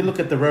you look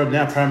at the road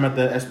now,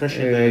 Parramatta,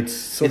 especially, it's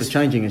sort of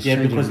changing. It's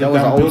changing. Because that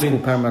was the old school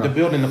Parramatta. They're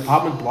building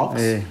apartment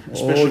blocks, all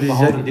especially for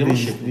Holden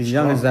dealership. These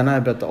youngers don't know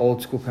about the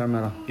old school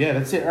Parramatta. Yeah,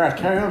 that's it. All right,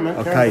 carry on, man.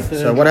 Okay,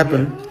 so what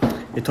happened?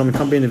 He told me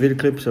come be in the video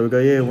clip, so we go,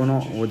 yeah, why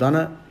not? We done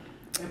it.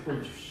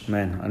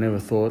 Man, I never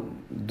thought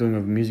doing a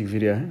music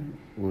video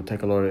will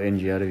take a lot of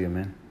energy out of you,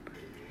 man.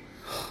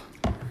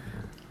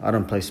 I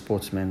don't play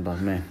sports, man,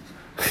 but man.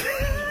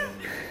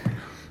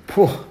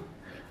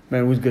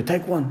 Man, we go,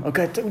 take one.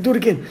 Okay, do it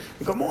again.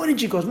 We got more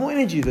energy, guys, more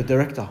energy. The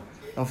director.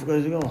 I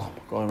forgot to go, oh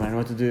my God, man, I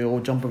had to do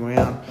all jumping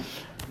around.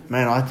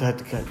 Man, I had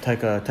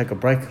to take a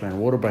break, man,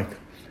 water break.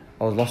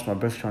 I was lost my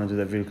breath trying to do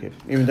that video clip.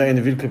 Even though in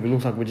the video clip it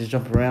looks like we just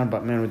jumping around,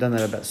 but man, we've done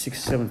that about 6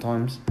 or 7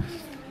 times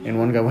in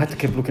one go. We had to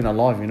keep looking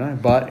alive,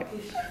 but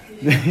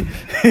yeah,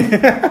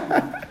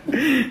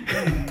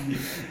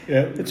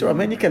 it's alright,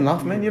 man. You can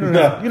laugh, man. You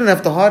don't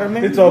have to hide it,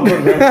 man. It's all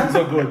good, man.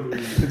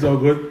 It's all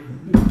good.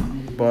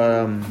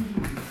 But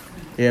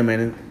yeah,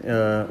 man.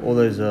 All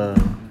those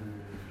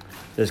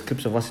there's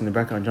clips of us in the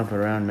background jumping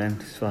around, man.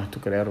 So I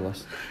took it out of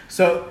us.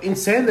 So in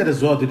saying that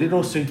as well, did it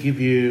also give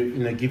you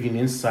an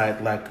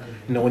insight, like,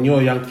 when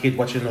you're a young kid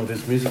watching all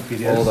these music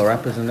videos, All the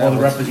rappers and that. all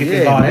the rappers, you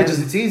think,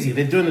 it's easy.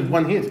 They're doing it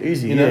one hit.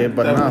 Easy,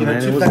 but nah,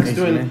 man, it wasn't Tupac's easy,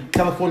 doing man.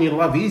 California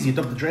Love easy.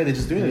 Dr. Dre, they're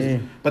just doing Yeah.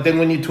 it. But then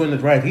when you're doing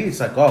it right here, it's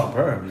like, oh,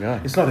 bro, Yeah.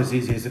 it's not as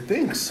easy as it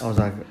thinks. I was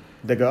like,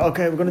 they go,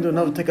 okay, we're gonna do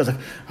another take. I was like,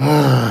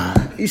 are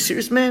you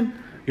serious, man?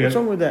 Yeah. What's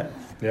wrong with that?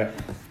 Yeah.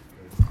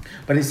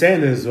 But he's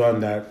saying there's one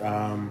that,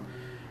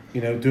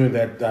 doing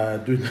that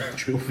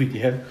drill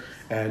video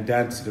and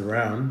dancing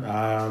around.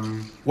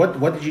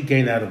 What did you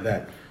gain out of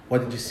that?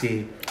 What did you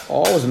see?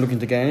 Oh, I wasn't looking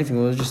to gain anything.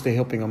 I was just there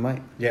helping a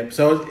mate. Yeah.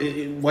 So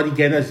what you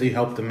gain is you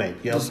helped the mate.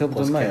 You Just helped a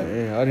Kev.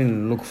 mate. Yeah, I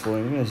didn't look for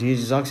him. He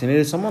just asked,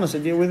 "Is someone?" I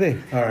said, "Yeah, we're there."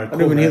 All right. I Cool,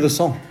 didn't even man. hear the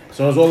song.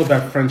 So it was all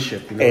about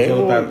friendship. It was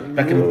all about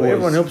back in the boys.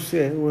 Everyone helps.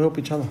 Yeah, we help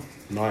each other.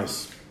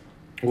 Nice.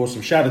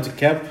 Awesome. Shout out to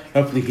Kev.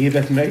 Hopefully hear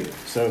that, mate.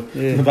 So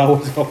Yeah. that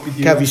was helping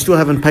you. Cav, you still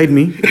haven't paid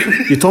me.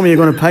 You told me you're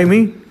going to pay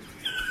me.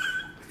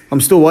 I'm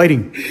still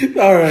waiting.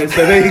 All right.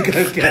 So there you go,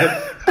 Kev.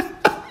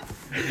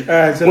 All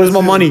right. So Where's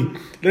my money?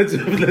 Let's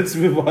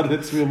move on.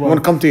 Let's move I want on.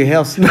 to come to your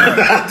house.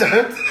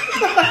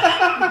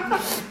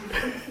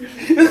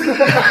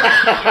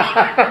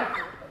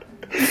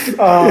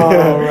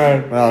 Oh,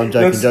 right. No, I'm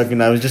joking.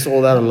 No, it was just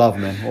all out of love,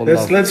 man. All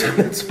love. Let's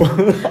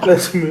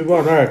move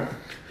on. All right.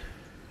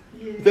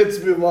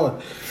 Let's move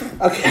on.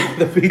 Okay,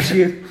 the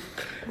Fijian.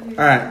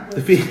 All right,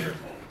 the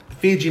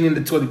Fijian in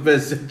the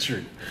 21st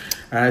century.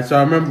 All right, so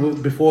I remember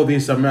before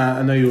this,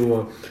 I know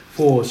you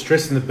were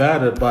stressing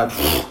about it, but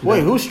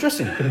Wait, who's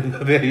stressing?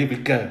 there you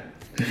go.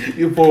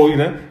 You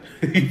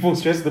for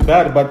stressing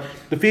about it, but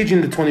the Fiji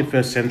in the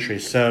 21st century.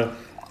 So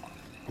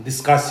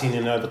discussing,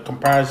 the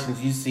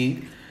comparisons you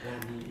see,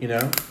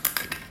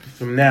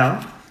 from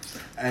now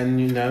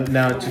and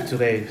now to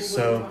today.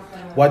 So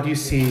what do you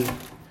see?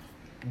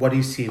 What do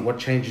you see? What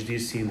changes do you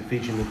see in the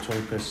Fiji in the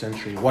 21st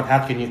century?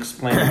 How can you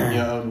explain it in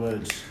your own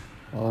words?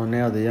 Oh,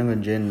 now the younger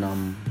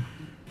gen,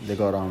 they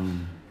got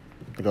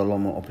a lot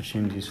more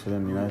opportunities for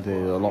them.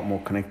 They're a lot more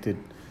connected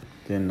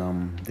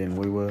than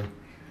we were.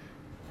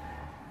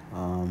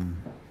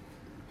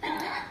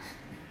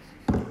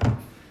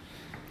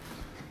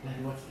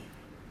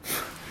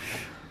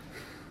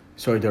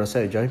 Sorry, did I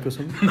say a joke or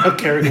something? No,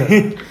 carry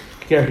on.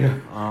 Carry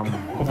on.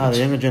 No, the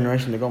younger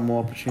generation, they got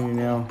more opportunity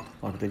now.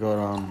 Like they got,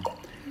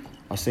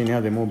 I see now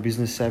they're more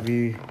business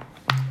savvy.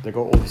 They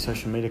got all the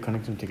social media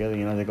connecting them together.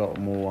 They got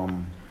more,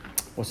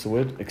 what's the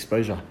word?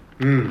 Exposure.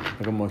 They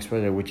got more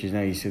exposure, which is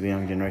now you see the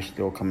young generation,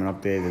 they're all coming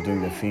up there, they're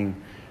doing their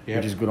thing,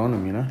 which is good on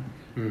them.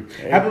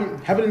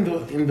 Have it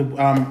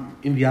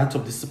in the art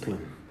of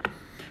discipline.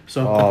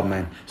 So, Oh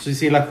man, So you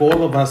see, like for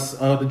all of us,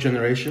 the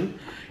generation,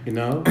 we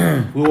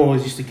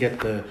always used to get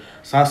the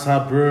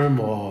Sasa broom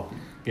or,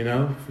 I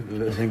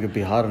think it'd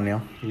be harder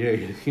now. yeah.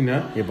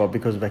 But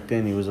because back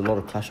then it was a lot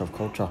of clash of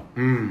culture.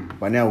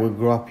 But now we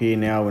grew up here.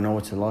 Now we know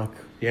what it's like.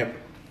 Yep.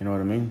 You know what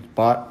I mean?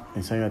 But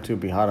in saying that too,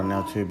 it'd be harder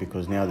now too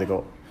because now they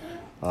got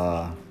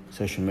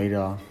social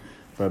media.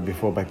 But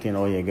before back then,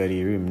 go to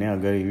your room. Now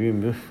go to your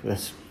room.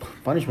 That's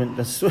punishment.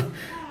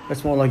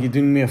 That's more like you're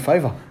doing me a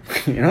favour.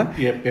 Yep.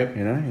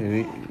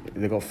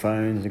 They got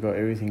phones. They got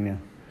everything now.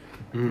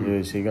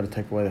 Yeah, so you got to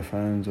take away their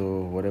phones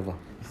or whatever.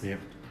 Yep.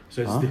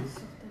 So it's Huh?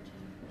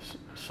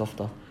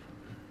 Softer. What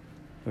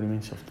do you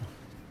mean softer?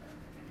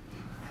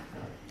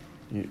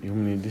 You want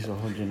me to diss a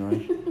whole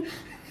generation?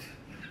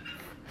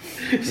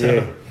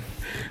 So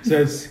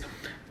it's,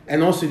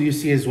 and also do you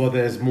see as well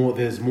there's more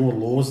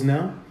laws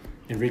now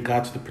in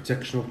regard to the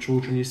protection of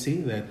children. You see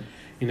that,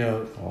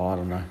 Oh, I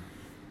don't know.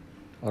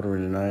 I don't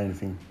really know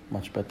anything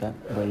much about that.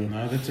 About you?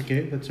 No, that's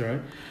okay. That's all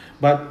right.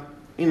 But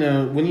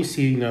when you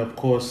see, of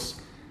course,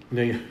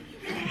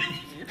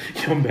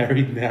 you're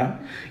married now.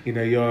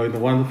 You're in a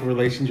wonderful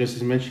relationship. Just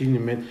as mentioned, you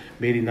met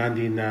in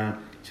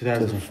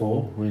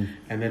 2004, When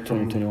and then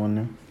 2021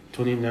 now.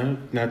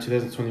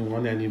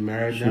 2021, and you're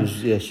married now.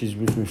 She's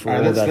with me for All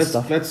all right, that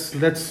stuff.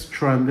 let's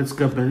try and let's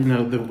go.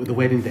 But the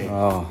wedding day.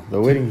 Oh,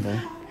 the wedding day.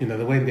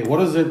 The wedding day.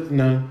 What is it?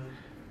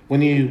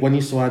 When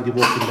you saw Andy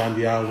walking down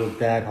the aisle with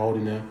Dad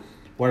holding her,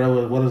 what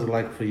is it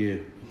like for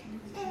you?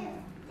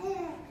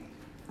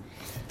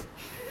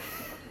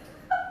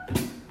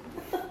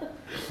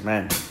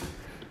 Man,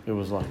 it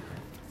was like,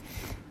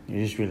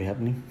 is this really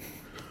happening?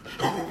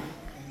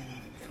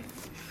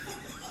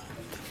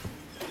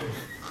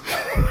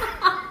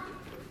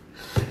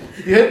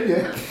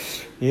 Yeah.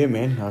 Yeah,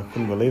 man, I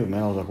couldn't believe it,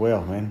 man. I was like,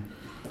 wow, man.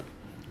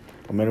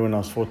 I met her when I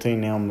was 14,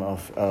 now I'm,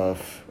 how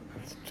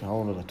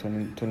old was I,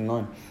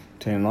 29,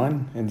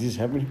 and this is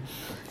happening.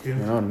 Yeah.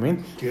 You know what I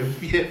mean? Yeah.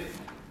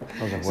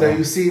 I was like, wow. So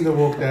you see the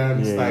walk down,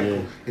 it's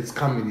Yeah. it's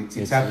coming,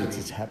 it's happening.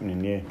 It's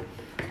happening, yeah.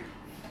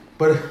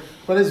 But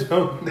as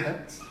well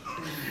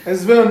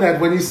as that,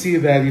 when you see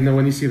that,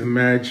 when you see the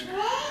marriage,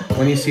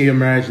 when you see your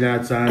marriage now,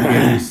 it's on,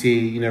 and you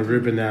see,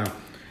 Ruben now,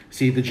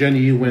 see the journey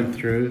you went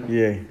through.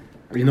 Yeah.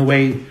 In a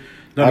way,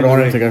 I don't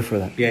want him to go through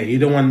that. Yeah, you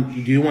don't want.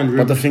 Do you want?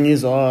 But the thing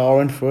is, I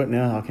went through it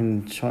now. I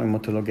can show him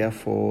what to look out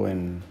for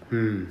and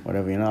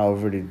whatever. You know,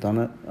 I've already done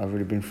it. I've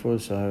already been through it,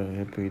 so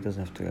he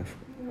doesn't have to go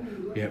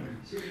through it. Yeah,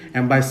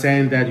 and by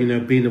saying that, you know,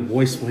 being a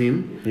voice for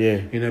him.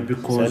 Yeah. You know,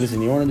 because So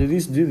listen, you want to do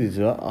this? Do this.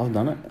 I've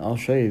done it. I'll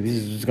show you. This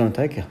is what's going to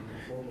take you.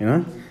 You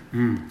know.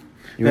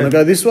 You want to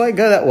go this way?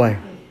 Go that way.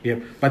 Yeah,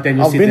 but then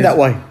you I've see been that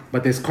way.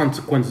 But there's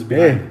consequences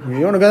behind it. Yeah.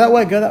 You want to go that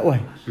way? Go that way.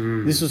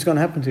 This is what's going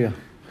to happen to you.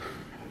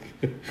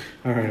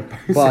 All right.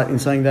 But in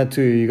saying that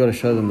too, you got to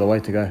show them the way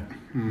to go.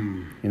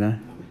 You know.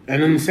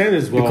 And in saying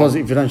as well, Because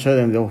if you don't show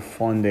them, they'll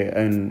find their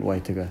own way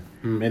to go.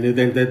 and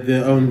then that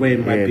their own way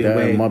might be a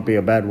way. It might be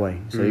a bad way.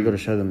 So you got to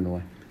show them the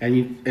way.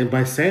 And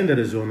by saying that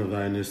as well,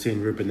 and you're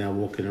seeing Ruben now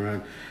walking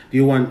around, do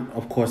you want,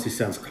 of course, it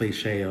sounds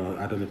cliche, or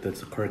I don't know if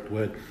that's the correct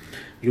word.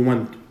 You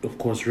want, of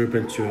course,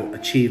 Ruben to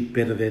achieve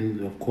better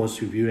than, of course,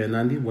 with you and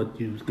Andy, what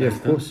you guys Yeah,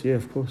 of done? course. Yeah,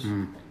 of course.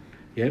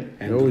 Yeah, You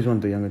and always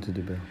want the younger to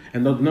do better.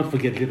 and not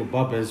forget little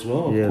Bubba as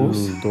well, of Yeah, course.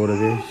 little daughter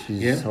there.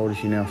 She's Yeah. how old is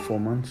she now?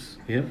 4 months.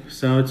 Yep.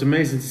 So it's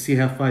amazing to see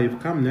how far you've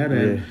come now.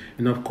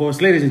 And of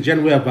course, ladies and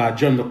gentlemen, we have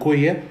John McCoy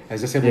here.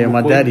 As I said, Yeah,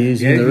 my McCoy. dad,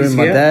 he's in the room. he's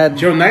My here. dad.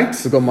 Joe Knight.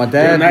 We've got my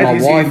dad, Joe Knight, my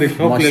he's here in wife,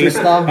 the- my hopefully-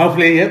 sister.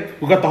 Hopefully, yep.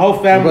 We've got the whole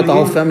family. We've got the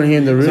whole family here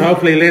in the room. So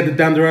hopefully later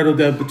down the road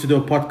to do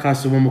a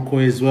podcast with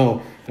McCoy as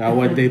well.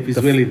 One day if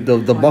he's willing.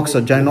 The boxer,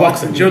 Joe Knight.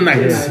 Boxer, Joe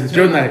Knight. Yeah.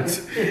 Joe Knight.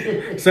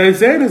 So in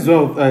saying as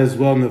well,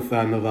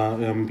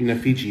 you know,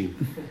 Fiji.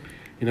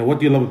 You know, what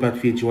do you love about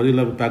Fiji? What do you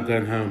love about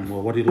going home?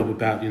 Or what do you love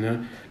about, you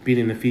know, being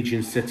in a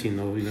Fijian setting?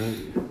 Or, you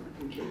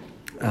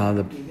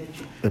know,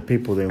 The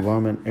people, the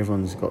environment,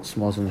 everyone's got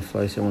smiles on their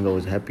face. Everyone's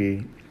always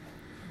happy.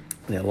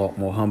 They're a lot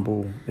more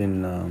humble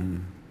than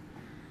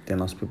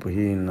us people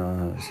here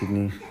in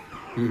Sydney.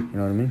 You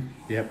know what I mean?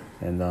 yep.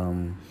 And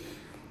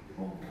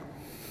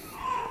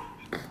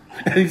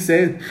And he's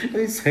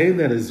saying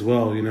that as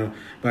well, you know,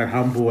 about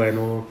humble and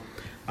all.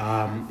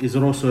 Is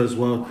it also as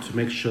well to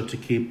make sure to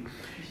keep,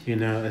 you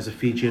know, as a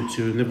Fijian,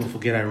 to never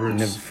forget our roots.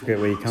 never forget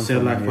where you come So,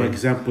 from. like, for yeah.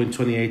 example, in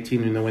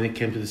 2018, you know, when it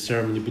came to the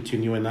ceremony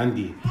between you and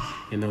Andy,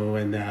 you know,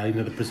 and, you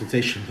know, the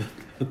presentation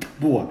of the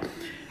Boa,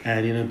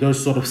 and, you know,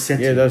 those sort of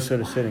settings. Yeah, those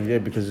sort of settings, yeah,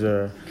 because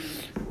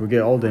we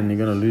get older and you're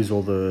going to lose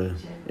all the...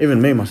 Even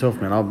me,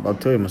 myself, man, I'll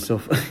tell you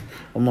myself,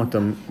 I'm like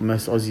the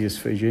most Aussiest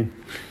Fijian.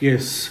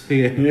 Yes,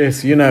 yeah.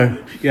 Yes, you know.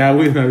 Yeah,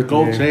 we know.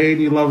 Gold Yeah. chain,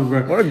 you love it,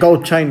 bro. What a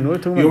gold chain. We're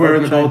talking You're about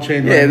wearing a gold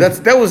chain, Yeah, right?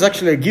 that was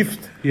actually a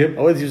gift. Yep. I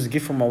always use a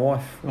gift from my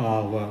wife.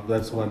 Oh, well,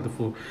 that's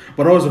wonderful.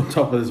 But also on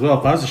top of it as well,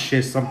 if I was to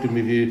share something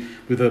with you,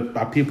 with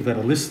our people that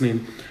are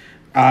listening,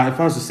 if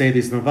I was to say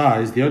this,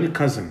 Navar is the only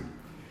cousin,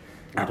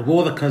 out of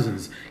all the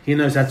cousins, he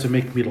knows how to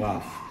make me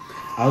laugh.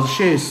 I was to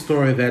share a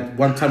story that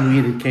one time we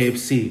ate in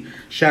KFC.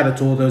 Shout out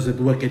to all those that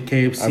work at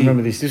KFC. I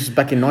remember this. This was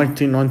back in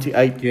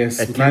 1998. Yes,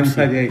 at KFC.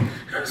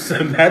 1998.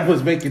 So Dad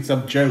was making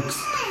some jokes,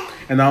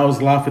 and I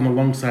was laughing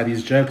alongside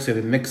his jokes. And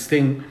the next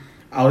thing,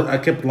 I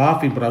kept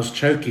laughing, but I was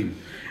choking.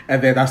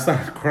 And then I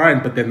started crying,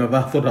 but then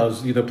I thought I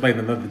was, you know, playing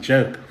another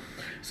joke.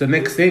 So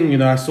next thing, you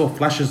know, I saw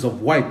flashes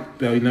of white,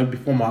 you know,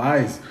 before my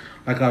eyes,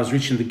 like I was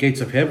reaching the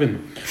gates of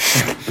heaven.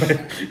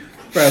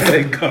 But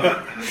thank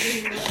God.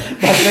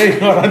 But thank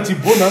God, Auntie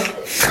Bona,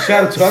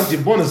 shout out to Auntie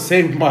Bona,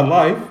 saved my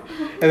life.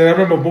 And then I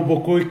remember Bobo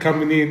Kui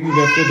coming in, you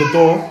know, through the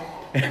door.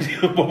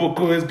 And Bobo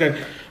Kui is going,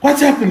 what's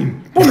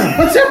happening? Bona,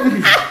 what's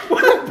happening?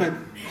 What happened?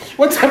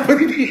 What's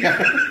happening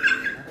here?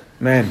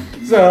 Man,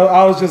 So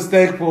I was just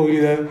thankful,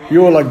 you know.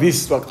 you were like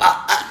this. Like,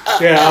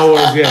 Yeah, I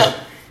was, yeah.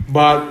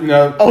 But, you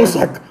know, I was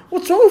like,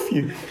 what's wrong with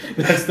you?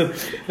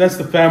 that's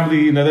the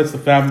family, you know, that's the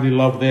family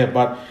love there.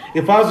 But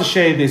if I was to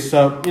share this,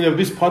 so, you know,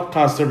 this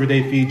podcast,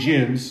 Everyday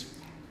Fijians,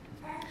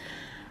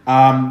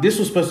 this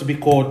was supposed to be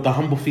called the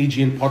Humble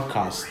Fijian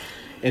Podcast.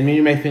 And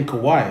you may think,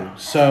 why?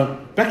 So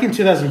back in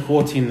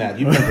 2014 now,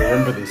 you may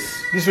remember this.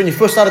 This is when you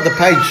first started the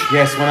page.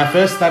 Yes, when I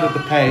first started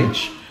the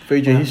page.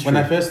 Fiji history. When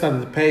I first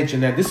started the page,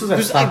 and then this was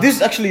at This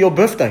is actually your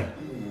birthday.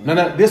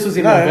 No, this was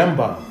in No.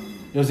 November.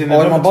 It was in Oh,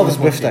 November. my brother's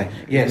 2014.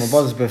 birthday. Yes. My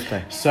brother's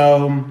birthday.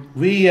 So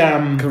we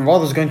Because my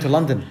brother's going to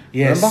London.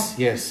 Yes, Remember?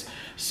 yes.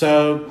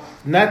 So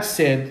Nat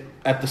said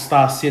at the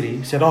Star City,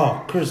 he said,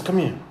 "Oh, Chris, come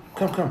here,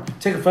 come,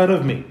 take a photo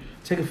of me,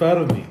 take a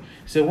photo of me."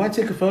 He said, "Why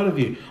take a photo of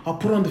you? I'll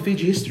put it on the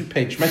Fiji history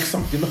page, make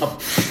something up."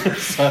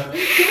 So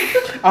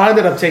I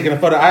ended up taking a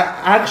photo. I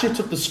actually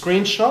took the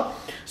screenshot.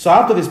 So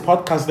after this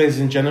podcast, ladies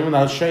and gentlemen,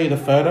 I'll show you the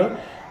photo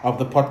of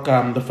the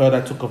podcast, the photo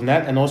I took of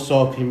Nat, and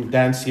also of him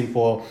dancing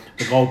for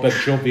the Goldberg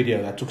Show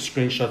video. I took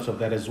screenshots of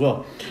that as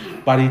well.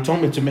 But he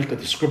told me to make a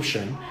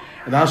description,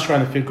 and I was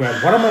trying to figure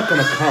out what am I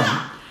going to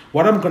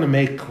what I'm going to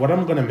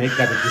make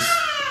out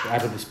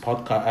of this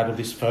podcast, out of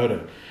this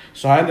photo.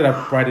 So I ended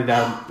up writing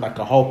down like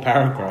a whole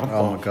paragraph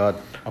Oh, my God.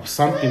 of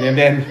something, and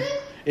then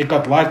it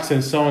got likes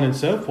and so on and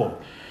so forth.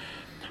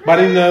 But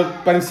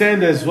in saying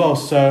that as well,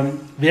 so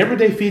the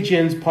Everyday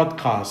Fijians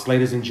podcast,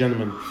 ladies and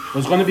gentlemen,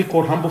 was going to be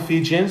called Humble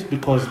Fijians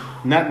because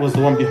Nat was the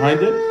one behind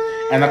it,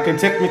 and I can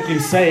technically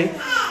say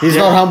He's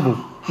not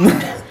humble.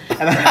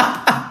 and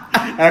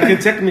I can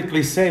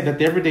technically say that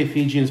the Everyday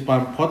Fijians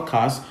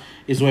podcast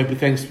is where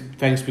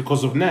thanks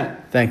because of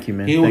Nat. Thank you,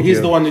 man. He's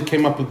the one who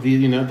came up with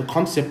the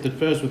concept at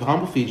first with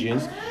Humble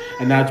Fijians,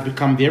 and now it's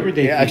become the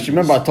everyday. Yeah, actually,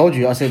 remember I told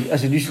you. I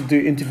said you should do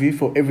interview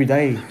for every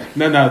day.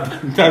 No. No.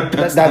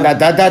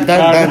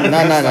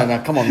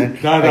 Come on, man.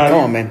 Come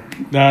on, man.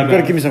 You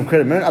gotta give me some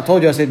credit, man. I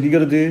told you. I said you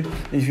gotta do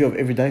interview of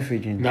every day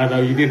Fijian.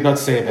 No, you did not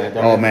say that.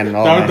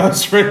 Don't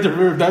spread the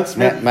rumor. Don't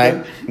spread.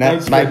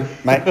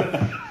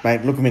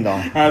 Mate, look at me in the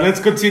eye. Let's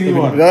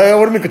continue on.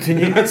 What do we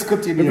continue? Let's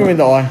continue. Look at me in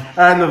the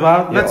eye.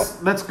 Naval,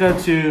 let's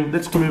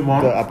move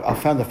on. I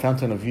found the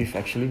fountain of youth.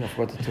 Actually, I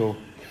forgot to tell.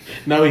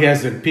 No, he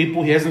hasn't.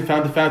 People, he hasn't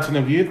found the fountain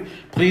of youth.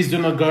 Please do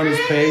not go on his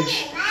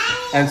page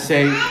and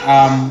say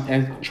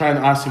and try and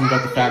ask him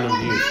about the fountain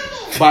of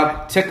youth.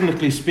 But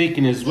technically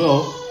speaking, as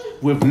well,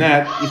 with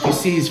Nat, if you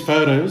see his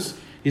photos,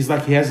 he's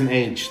like he hasn't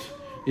aged.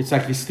 It's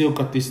like he's still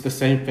got the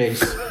same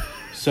face.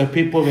 So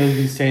people have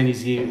been saying, is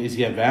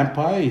he a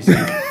vampire?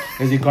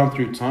 Has he gone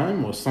through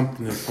time or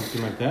something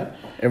like that?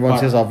 Everyone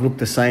says I've looked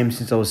the same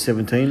since I was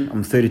 17.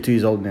 I'm 32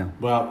 years old now.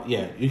 Well,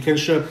 yeah, you can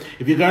show.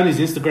 If you go on his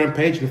Instagram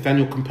page,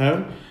 Nathaniel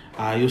Compone,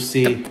 you'll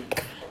see.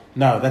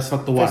 No, that's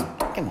not the one.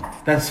 Come on.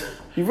 That's.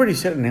 You've already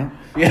said it now.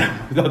 Yeah,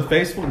 on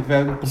Facebook.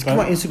 Nathaniel Just come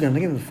on Instagram.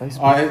 Look at the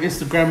Facebook.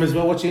 Instagram as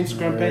well. What's your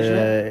Instagram page?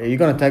 You're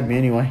gonna tag me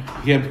anyway.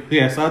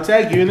 Yeah. So I'll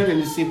tag you in it and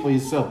you see for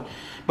yourself.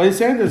 But it's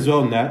saying as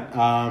well, Nat.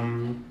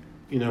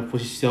 For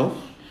yourself.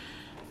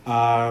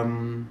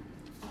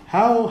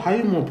 How are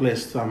you more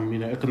blessed? From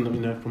an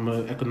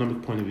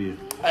economic point of view.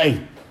 Hey,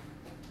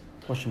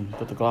 watch him.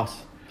 Got the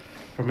glass.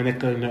 From an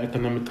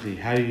economically,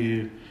 how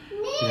you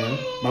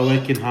by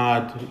working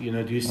hard,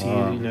 do you see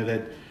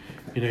that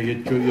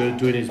you're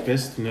doing his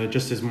best,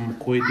 just as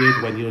McCoy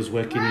did when he was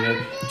working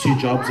 2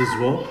 jobs as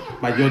well.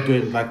 But you're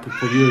doing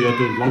you're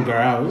doing longer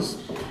hours.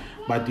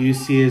 But do you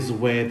see as a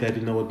way that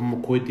what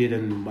McCoy did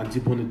and what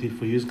Zibuna did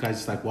for you guys?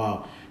 It's like,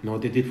 wow,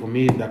 what they did for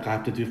me, like I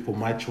have to do for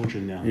my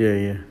children now.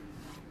 Yeah.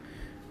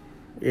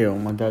 Well,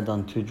 my dad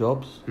done 2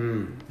 jobs.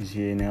 He's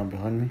here now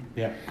behind me.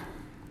 Yeah.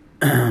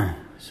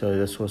 So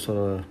that's what sort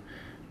of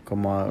got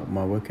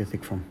my work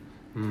ethic from.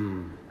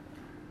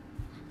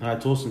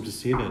 It's awesome to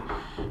see that.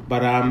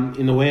 But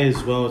in a way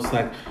as well, it's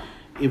like,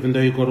 even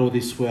though you got all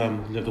this,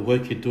 the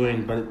work you're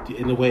doing, but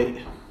in a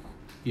way,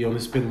 you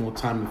only spend more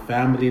time with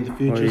family in the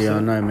future. Oh, yeah,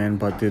 I know, man.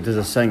 But there's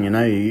a saying, you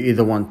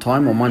either want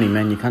time or money,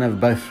 man. You can't have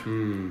both.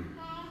 You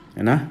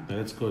know? Yeah,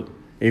 that's good.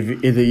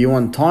 If either you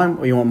want time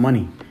or you want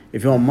money.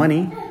 If you want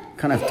money, you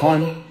can't have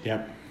time.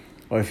 Yep.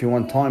 Or if you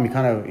want time, you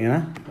can't have,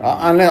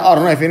 I don't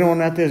know if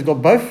anyone out there has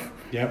got both.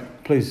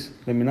 Yep. Please,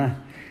 let me know.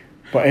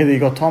 But either you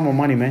got time or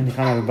money, man. You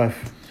can't have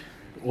both.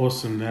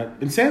 Awesome, that.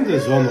 In Sandra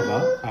as well,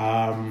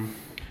 Nova,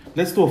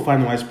 let's do a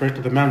final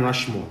icebreaker, the Mount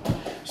Rushmore.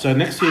 So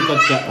next to you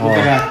got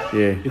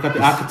you got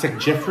the architect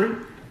Jeffrey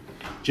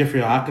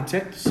our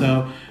architect.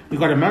 So you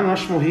got a Mount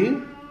Rushmore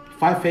here,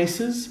 5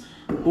 faces.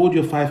 Who would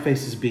your 5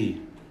 faces be?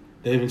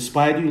 They've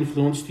inspired you,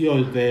 influenced you, or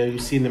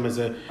you've seen them as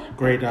a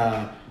great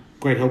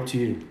help to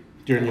you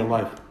during your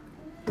life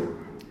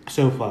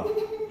so far?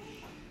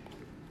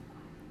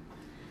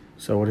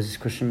 So what does this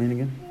question mean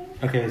again?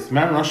 Okay, it's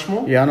Mount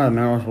Rushmore. Yeah, I know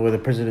Mount Rushmore where the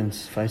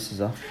president's faces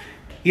are.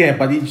 Yeah,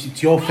 but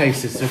it's your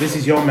faces. So this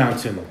is your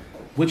mountain.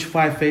 Which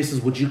 5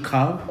 faces would you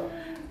carve,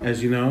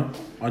 as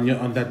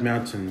on that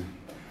mountain?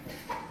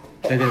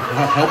 That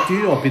have helped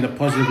you or been a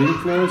positive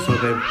influence or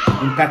they've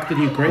impacted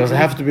you greatly? Does it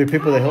have to be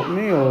people that helped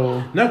me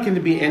or? No, can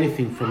it be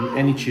anything from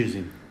any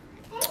choosing?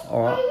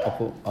 All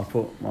right, I'll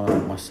put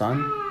my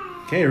son.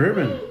 Okay,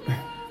 Ruben.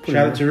 Shout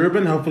out to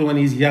Ruben. Hopefully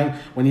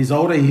when he's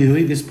older, he'll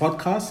hear this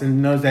podcast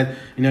and knows that,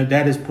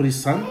 Dad has put his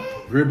son,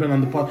 Ruben,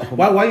 on the pod.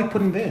 Why are you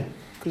putting him there?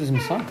 Because he's my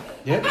son.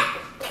 Yep.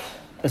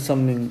 That's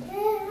something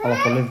I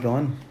like to live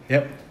behind.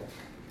 Yep.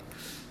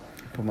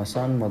 Put my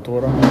son, my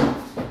daughter.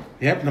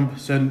 Yep.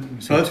 So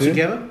both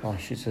together? Oh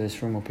shit, so there's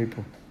 3 more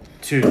people.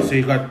 2. So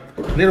you got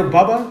little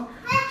Bubba.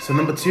 So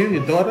number 2,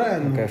 your daughter.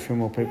 And okay, 3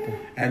 more people.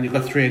 And you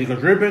got 3. You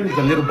got Ruben, you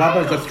got little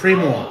Bubba, you got 3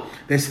 more.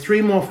 There's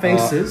 3 more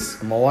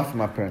faces. My wife and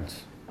my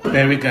parents.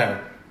 There we go.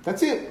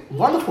 That's it.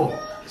 Wonderful.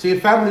 So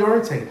you're family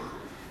oriented.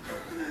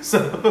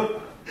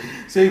 So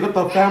you got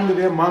the family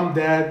there, mom,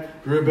 dad,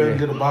 Ruben,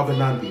 little Baba,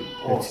 Nandi.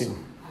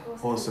 Awesome.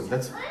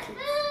 That's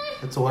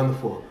a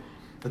wonderful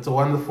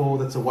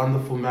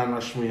Mount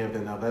Rushmore you have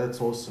there now. That's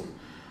awesome.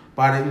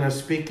 But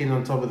speaking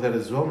on top of that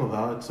as well,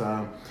 Naval,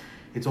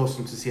 it's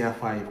awesome to see how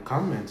far you've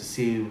come and to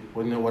see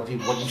what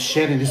you've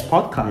shared in this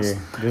podcast.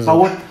 Yeah,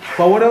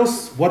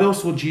 what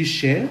else would you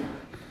share?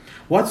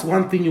 What's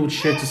one thing you would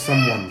share to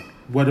someone?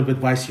 Word of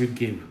advice you'd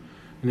give?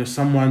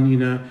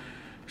 Someone,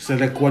 so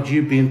like what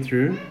you've been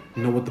through,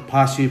 what the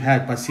past you've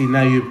had, but see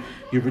now you've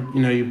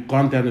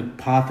gone down a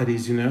path that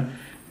is,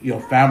 you're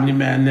a family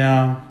man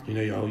now,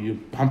 you're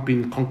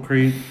pumping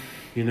concrete,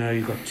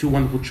 you've got 2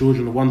 wonderful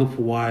children, a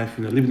wonderful wife,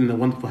 living in a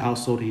wonderful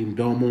household here in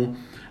Belmore.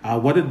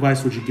 What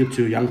advice would you give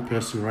to a young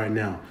person right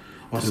now?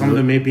 Or some of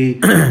them maybe,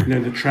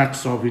 in the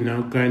tracks of,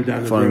 going down the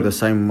road. Following the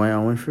same way I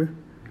went through?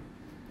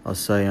 I'll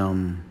say,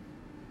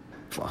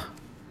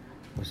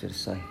 what's it to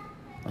say?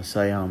 I'll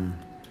say,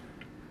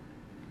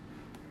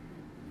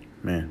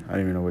 man, I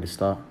don't even know where to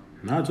start.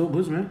 No, it's all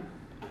good, man.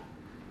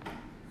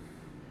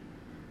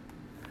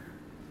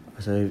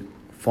 I say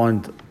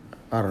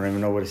I don't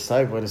even know where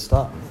to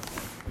start.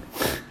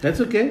 That's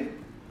okay.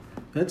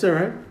 That's all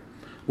right.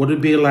 Would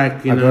it be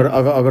like, I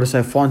got to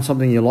say, find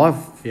something you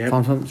love. Yep.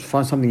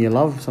 Find something you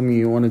love, something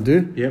you want to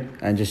do. Yep.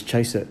 And just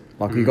chase it.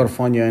 Like you got to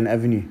find your own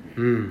avenue.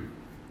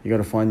 You got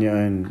to find your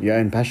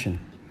own passion.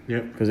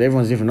 Yep. Because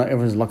everyone's different. Not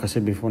everyone's, like I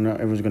said before, not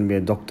everyone's going to be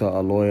a doctor,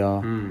 a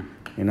lawyer.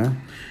 You know.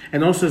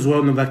 And also as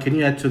well, like, can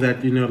you add to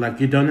that? You know, like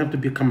you don't have to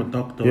become a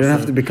doctor. You don't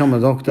have to become a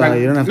doctor. Like,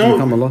 you don't have to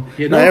become a lawyer.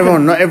 Yeah,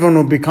 not everyone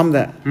will become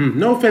that.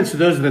 No offense to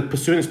those that are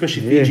pursuing,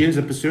 especially Fijians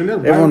that are pursuing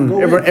that.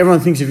 Everyone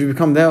thinks if you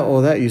become that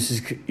or that,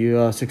 you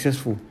are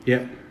successful.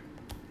 Yeah.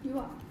 You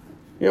are.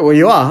 Yeah, well,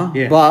 you are.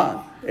 Yeah.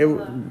 But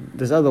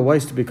there's other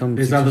ways to become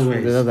successful. Other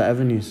ways. There's other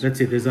avenues. That's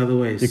it. There's other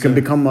ways. You can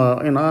become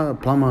a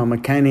plumber, a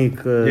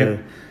mechanic,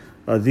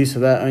 this or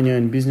that, own your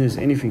own business,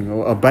 anything,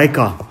 or a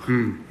baker.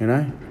 You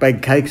know,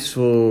 bake cakes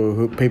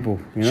for people.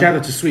 You know? Shout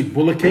out to Sweet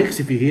Bullet Cakes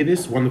if you hear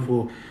this.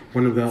 Wonderful,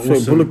 one of the Sweet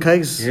awesome Bullet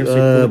Cakes, Sweet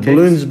Bullet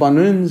Balloons Cakes. by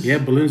Noons. Yeah,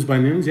 Balloons by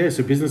Noons. Yeah,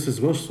 so business as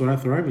well, so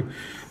thriving.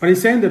 But in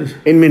saying that,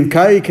 In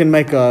Minco, you can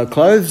make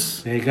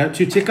clothes. there you go,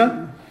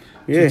 Tutika.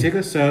 Yeah.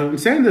 Tutika. So in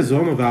saying that as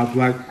well, about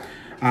like,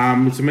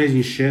 it's amazing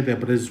you shared that,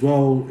 but as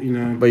well, you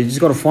know. But you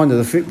just got to find it.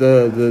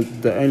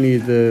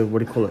 The what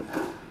do you call it?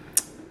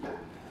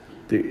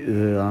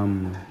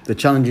 The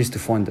challenge is to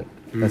find it.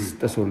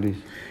 That's what it is.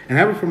 And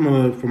have it from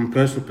a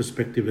personal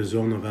perspective as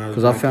well,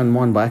 Because I found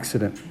mine by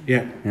accident.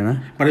 Yeah. You know.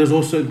 But it was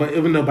also,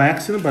 even though by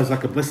accident, but it's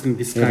like a blessing in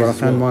disguise. Yeah, but I as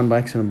found well. mine by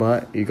accident.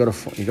 But you got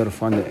to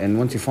find it. And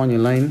once you find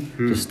your lane,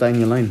 just stay in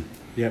your lane.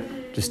 Yeah.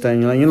 Just stay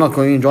in your lane. You're not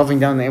going driving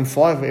down the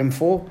M5 or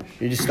M4.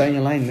 You just stay in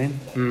your lane,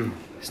 man.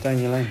 Stay in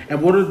your lane.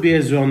 And what would it be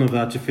as well,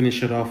 Nava, to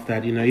finish it off,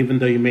 that, you know, even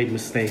though you made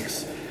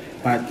mistakes,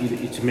 but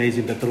it's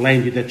amazing that the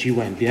lane that you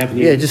went, the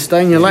avenue. Yeah, just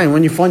stay in your lane.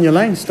 When you find your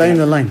lane, stay in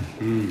the lane.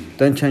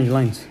 Don't change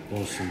lanes.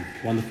 Awesome.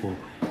 Wonderful.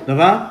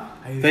 Nava,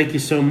 thank you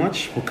so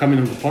much for coming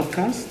on the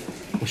podcast,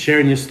 for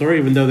sharing your story,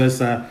 even though there's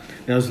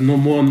no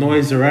more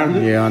noise around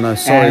it. Yeah, I know.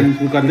 Sorry. And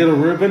we've got little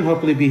Ruben,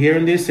 hopefully be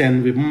hearing this,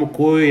 and with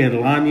Momokoi and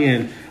Lani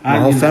and My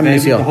whole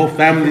family's here. The whole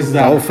family's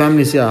The whole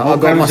family's here. whole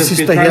I've got my family's just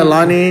sister been here, trying-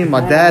 Lani,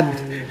 my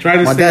dad.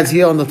 My dad's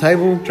here on the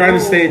table. Trying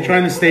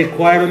to stay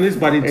quiet on this,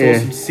 but it's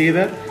awesome to see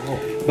that.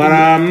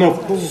 But no,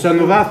 so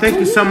Nava, thank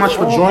you so much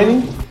for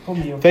joining.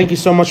 Thank you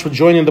so much for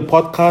joining the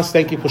podcast.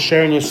 Thank you for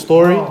sharing your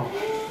story.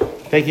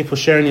 Thank you for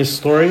sharing your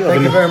story.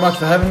 Thank you very much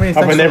for having me. Of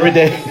an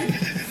everyday.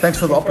 Thanks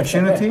for the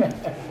opportunity.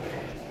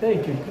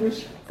 Thank you,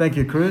 Chris. Thank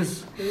you,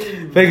 Cruz.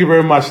 Thank you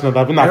very much,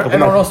 Nava.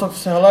 Anyone else like to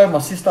say hello? My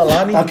sister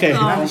Lani. Okay,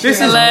 this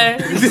is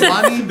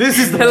Lani. this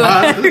is the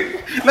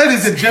part.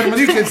 Ladies and gentlemen,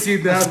 you can see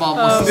that.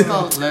 My sister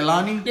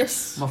Leilani.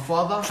 Yes. My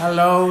father.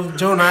 Hello,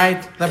 Joe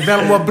Knight, the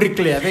Belmore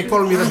bricklayer. They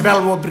call me the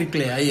Belmore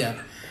bricklayer. Yeah.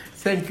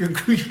 Thank you,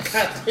 Chris.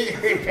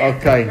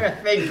 Okay.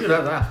 Thank you,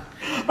 Nava.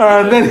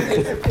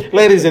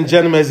 Ladies and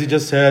gentlemen, as you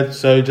just heard,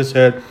 I just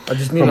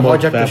need to from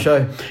hijack the Fam.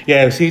 show.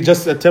 Yes, he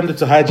just attempted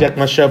to hijack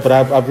my show, but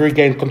I've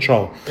regained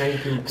control.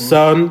 Thank you.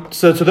 So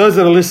to those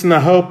that are listening, I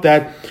hope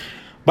that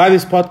by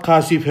this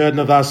podcast you've heard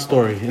Nava's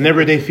story. An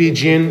everyday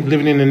Fijian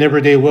living in an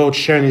everyday world,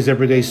 sharing his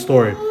everyday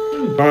story.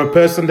 From a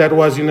person that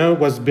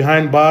was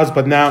behind bars,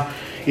 but now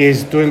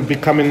is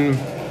becoming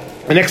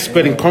an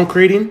expert in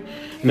concreting.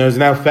 Is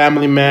now a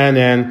family man,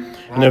 and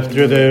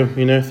through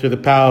the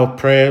power of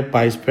prayer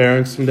by his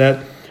parents and that,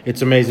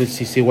 it's amazing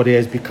to see what he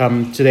has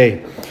become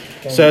today.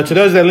 So to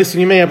those that listen,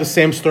 you may have the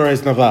same story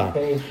as Nava.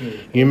 Thank you.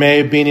 You may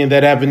have been in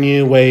that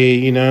avenue where,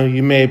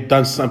 you may have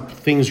done some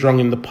things wrong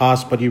in the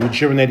past, but you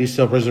rejuvenated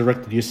yourself,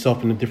 resurrected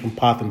yourself in a different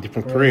path and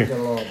different career.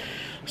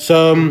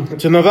 So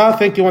to Nava,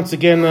 thank you once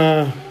again,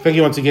 Kaz.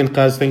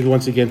 Thank you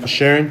once again for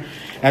sharing.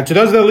 And to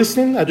those that are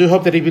listening, I do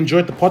hope that you've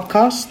enjoyed the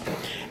podcast.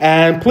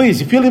 And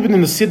please, if you're living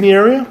in the Sydney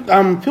area,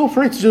 feel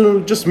free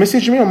to just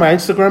message me on my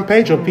Instagram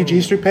page or PG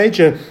History page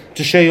to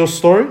share your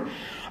story.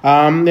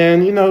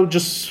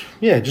 Just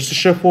to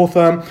show forth,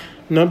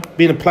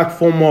 being a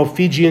platform of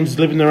Fijians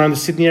living around the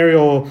Sydney area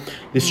or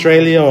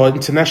Australia or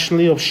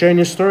internationally, of sharing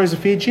your story as a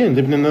Fijian,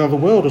 living in another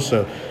world or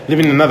so,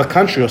 living in another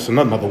country or so,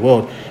 not another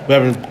world. We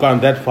haven't gone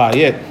that far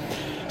yet.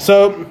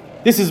 So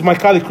this is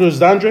Maikali Cruz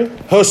Dandre,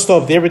 host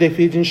of the Everyday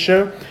Fijian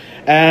Show,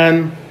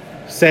 and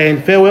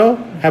saying farewell,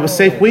 have a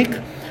safe week.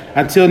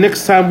 Until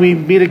next time we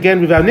meet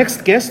again with our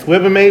next guest,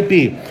 whoever it may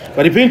be.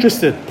 But if you're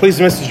interested, please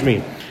message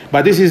me.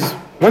 But this is,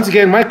 once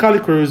again, Mike Carly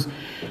Cruz,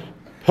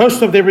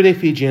 host of the Everyday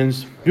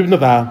Fijians, with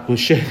Nava, who will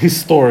share his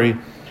story,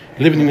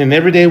 living in an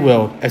everyday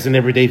world as an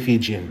everyday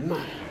Fijian.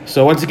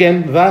 So once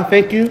again, Nava,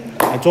 thank you.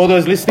 And to all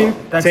those listening,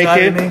 Thanks take for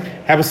care. having me.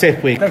 Have a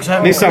safe week. Thanks for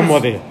having me, Nisam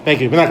Chris. Wade.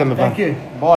 Thank you. Good night, Nava. Thank you. Bye.